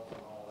jaws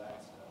and all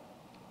that stuff.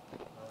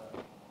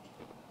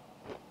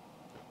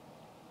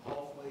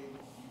 Hopefully,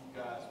 you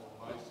guys will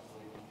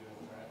basically be doing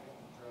traffic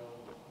control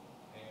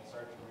and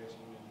search and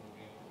rescue in the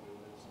event that we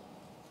lose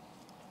something.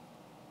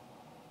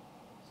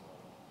 So,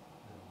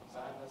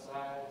 side by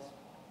sides,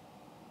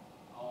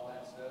 all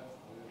that stuff,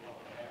 we would have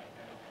to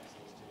have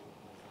access to.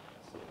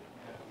 So,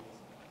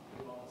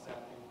 we on the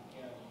south end of the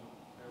county,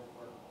 they're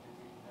working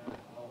 259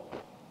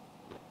 north.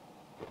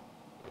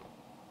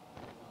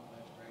 Not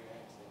much great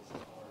access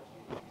as far as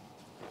you where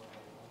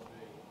they want to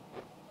be.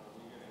 Are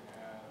we going to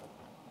have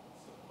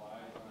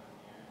supplies on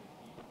hand to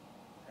keep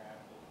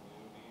traffic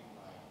moving,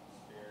 like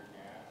spare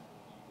gas for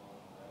people on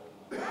the road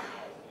when the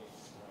gas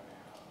stations run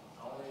out?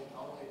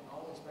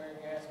 Only spare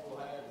gas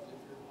we'll have is if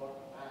you're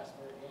parking by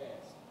spare gas.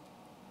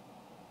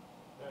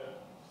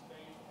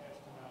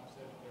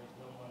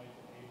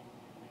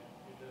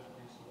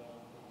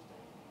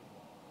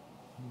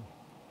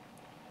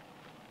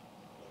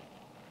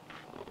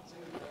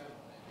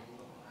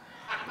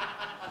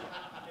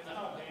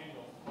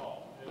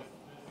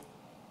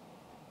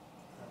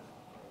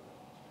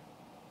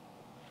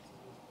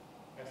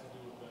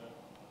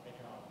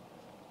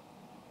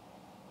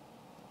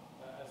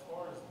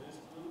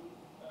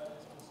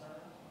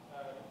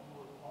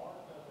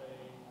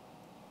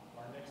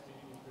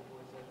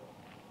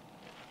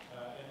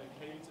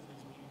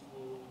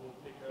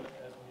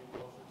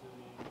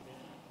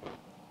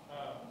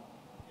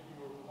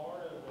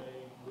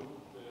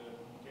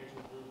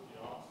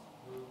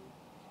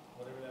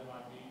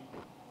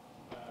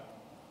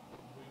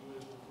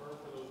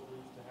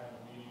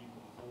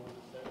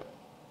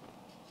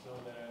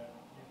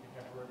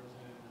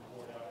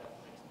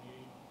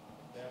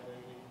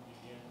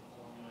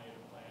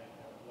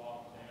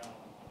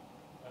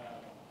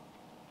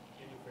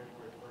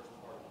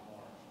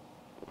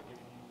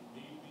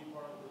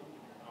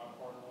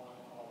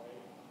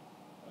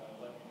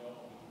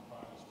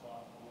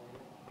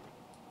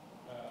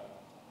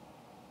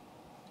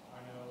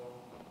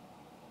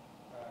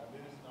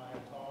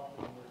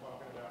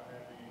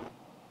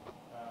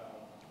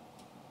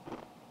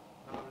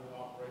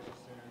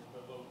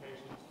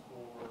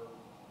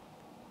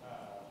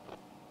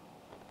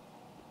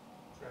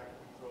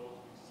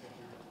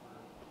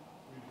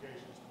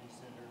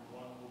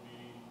 One will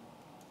be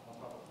on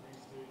top of Three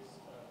Sticks,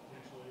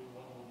 potentially.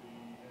 One will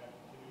be at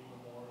Kennedy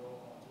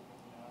Memorial on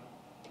 259.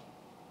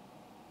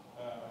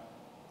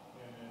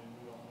 And then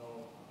we don't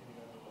know any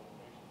other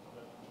locations,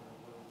 but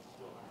we're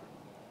still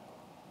ironing that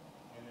out.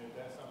 And if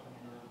that's something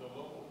the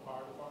local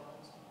fire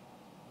departments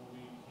will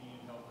be key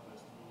in helping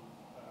us move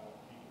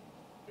people.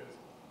 Because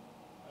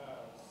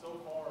so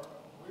far,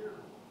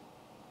 we're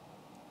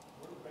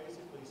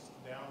basically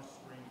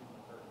downstream from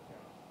the Curtin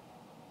County,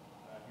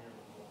 here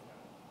in Wolf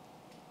County.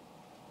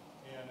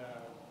 And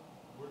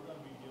we're going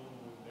to be dealing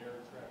with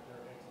their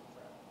exit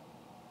traffic.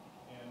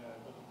 And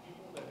but the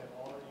people that have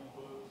already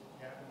booked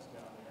cabins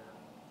down there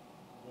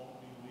won't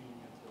be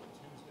leaving until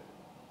Tuesday.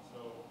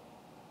 So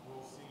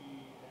we'll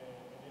see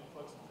an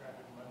influx of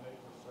traffic Monday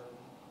for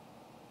certain,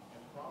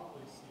 and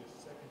probably see a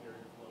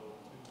secondary flow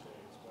Tuesday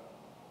as well.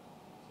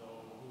 So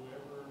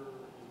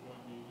whoever is going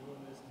to be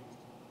doing this needs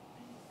to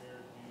be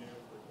prepared to be there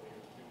for a day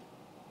or two.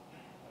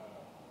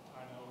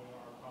 I know in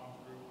our comms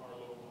group, our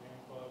local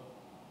hand club,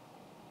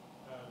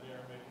 they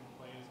are making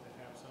plans to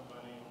have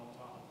somebody on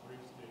top of Three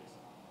Sticks,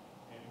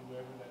 and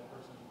whoever that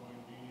person is going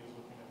to be is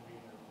looking at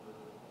being there for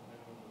a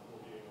minimum of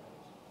 48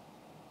 hours.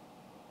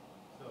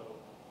 So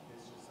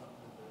it's just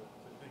something to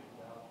think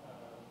about.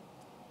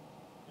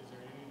 Is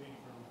there anything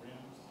from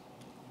RIMS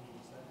you need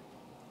to say?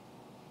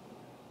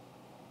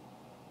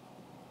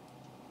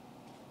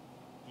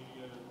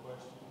 Any other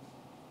questions?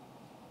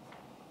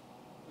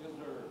 Is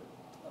there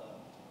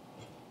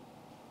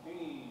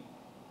any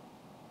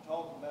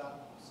talk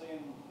about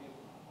seeing if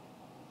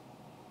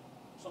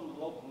some of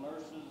the local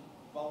nurses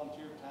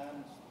volunteer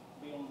times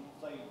be on,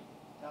 say,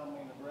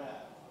 Talamina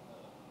Drive,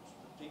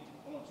 strategic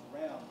points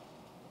around,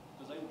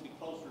 because they would be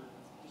closer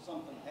to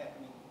something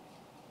happening?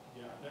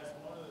 Yeah, that's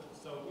one of the,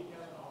 so we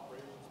have an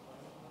operations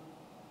planning group,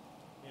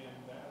 and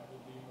that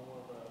would be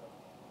more of a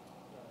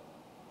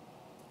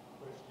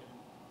question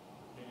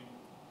for Kenny.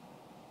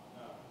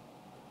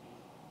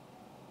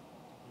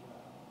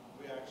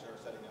 We actually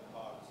are setting up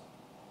pods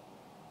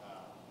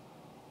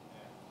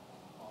and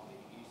on the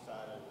east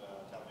side of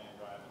Talamina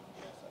Drive and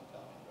the west side of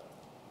Talamina Drive.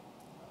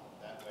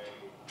 That way,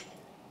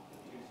 the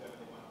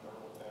 271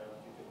 thoroughfare,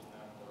 259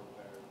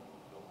 thoroughfare,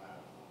 will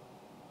have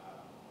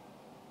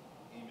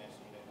EMS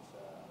units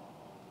on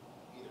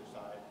either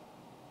side,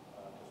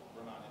 because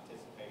we're not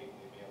anticipating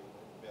the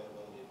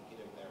availability to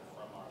get them there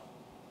from our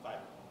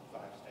five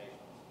stations.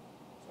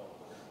 So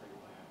we're going to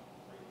pre-plan,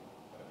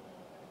 put them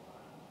there ahead of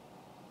time.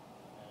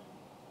 And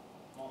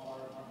small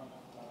fire department,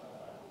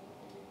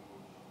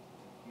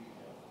 huge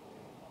help.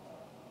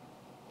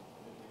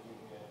 If we do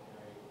get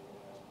area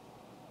with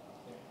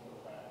standstill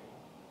traffic,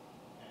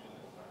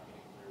 ambulances aren't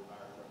getting through,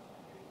 fire trucks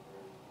aren't getting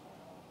through,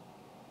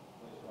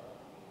 police cars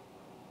aren't getting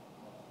through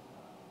most of the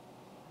time.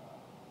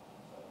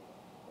 So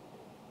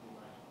we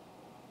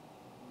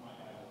might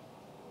have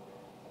a little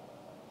bit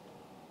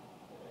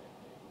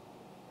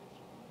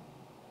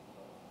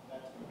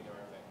that's going to be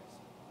our thing, is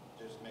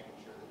just making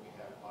sure that we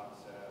have pods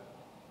set up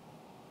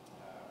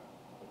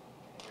in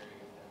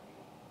areas that we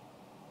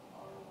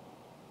are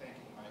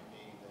thinking might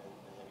be the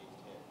heaviest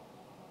hit.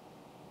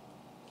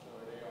 So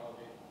are they all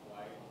getting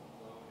light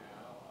blown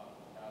out off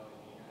of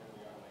Talamina?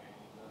 We got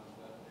landing zones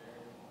up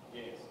there?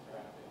 Yes.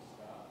 Traffic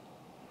stop?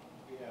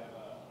 We have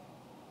 20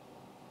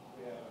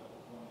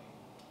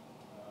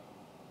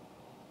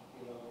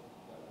 kilos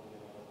that will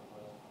be available to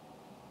us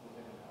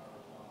within an hour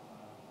response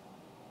time.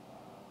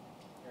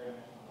 Air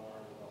National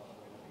Guard is also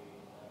going to be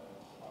a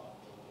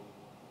possibility.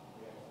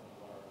 We have some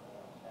of our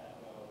staff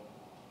go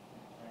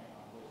and train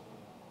on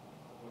hoisting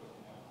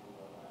up to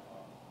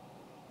Blackhawk.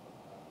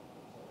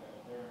 So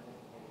they're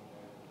anticipating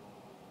that.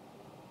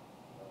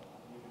 So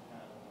we can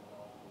kind of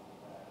indulge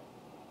with that.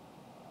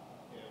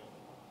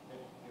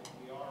 If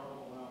we are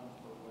overwhelmed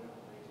for whatever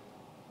reason,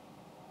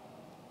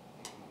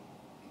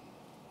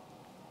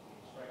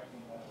 the strike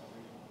team has a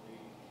reason to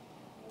be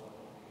for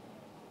the reason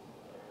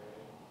it's our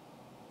area.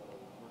 So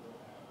we're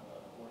going to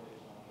have 4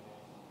 additional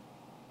units.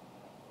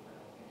 We're going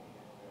to have 10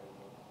 units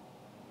available,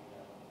 and we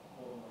have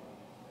 4 more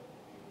units that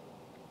could be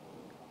available.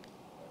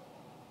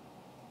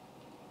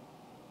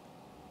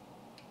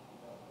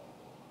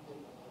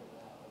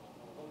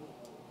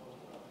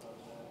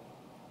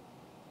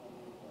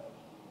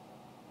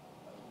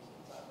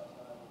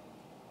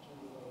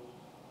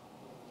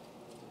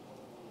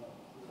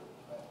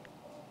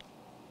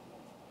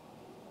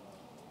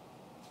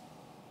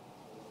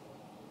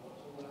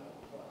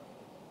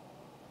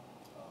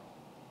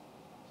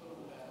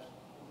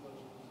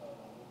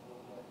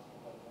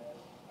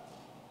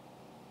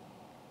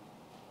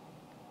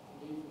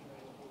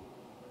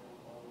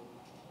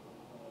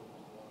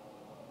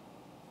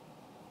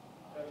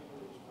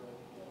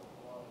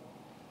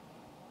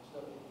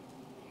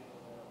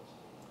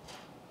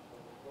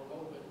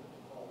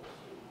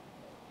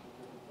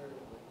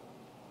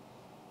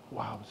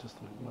 Wow, it was just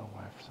like my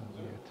wife sent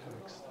me a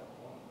text.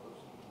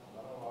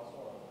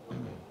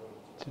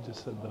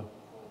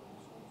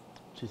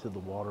 She said the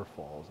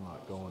waterfall is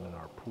not going in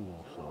our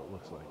pool, so it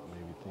looks like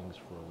maybe things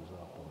froze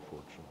up,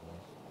 unfortunately.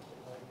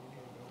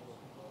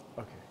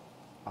 Okay.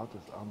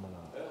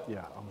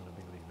 I'm gonna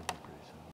be leaving here pretty soon.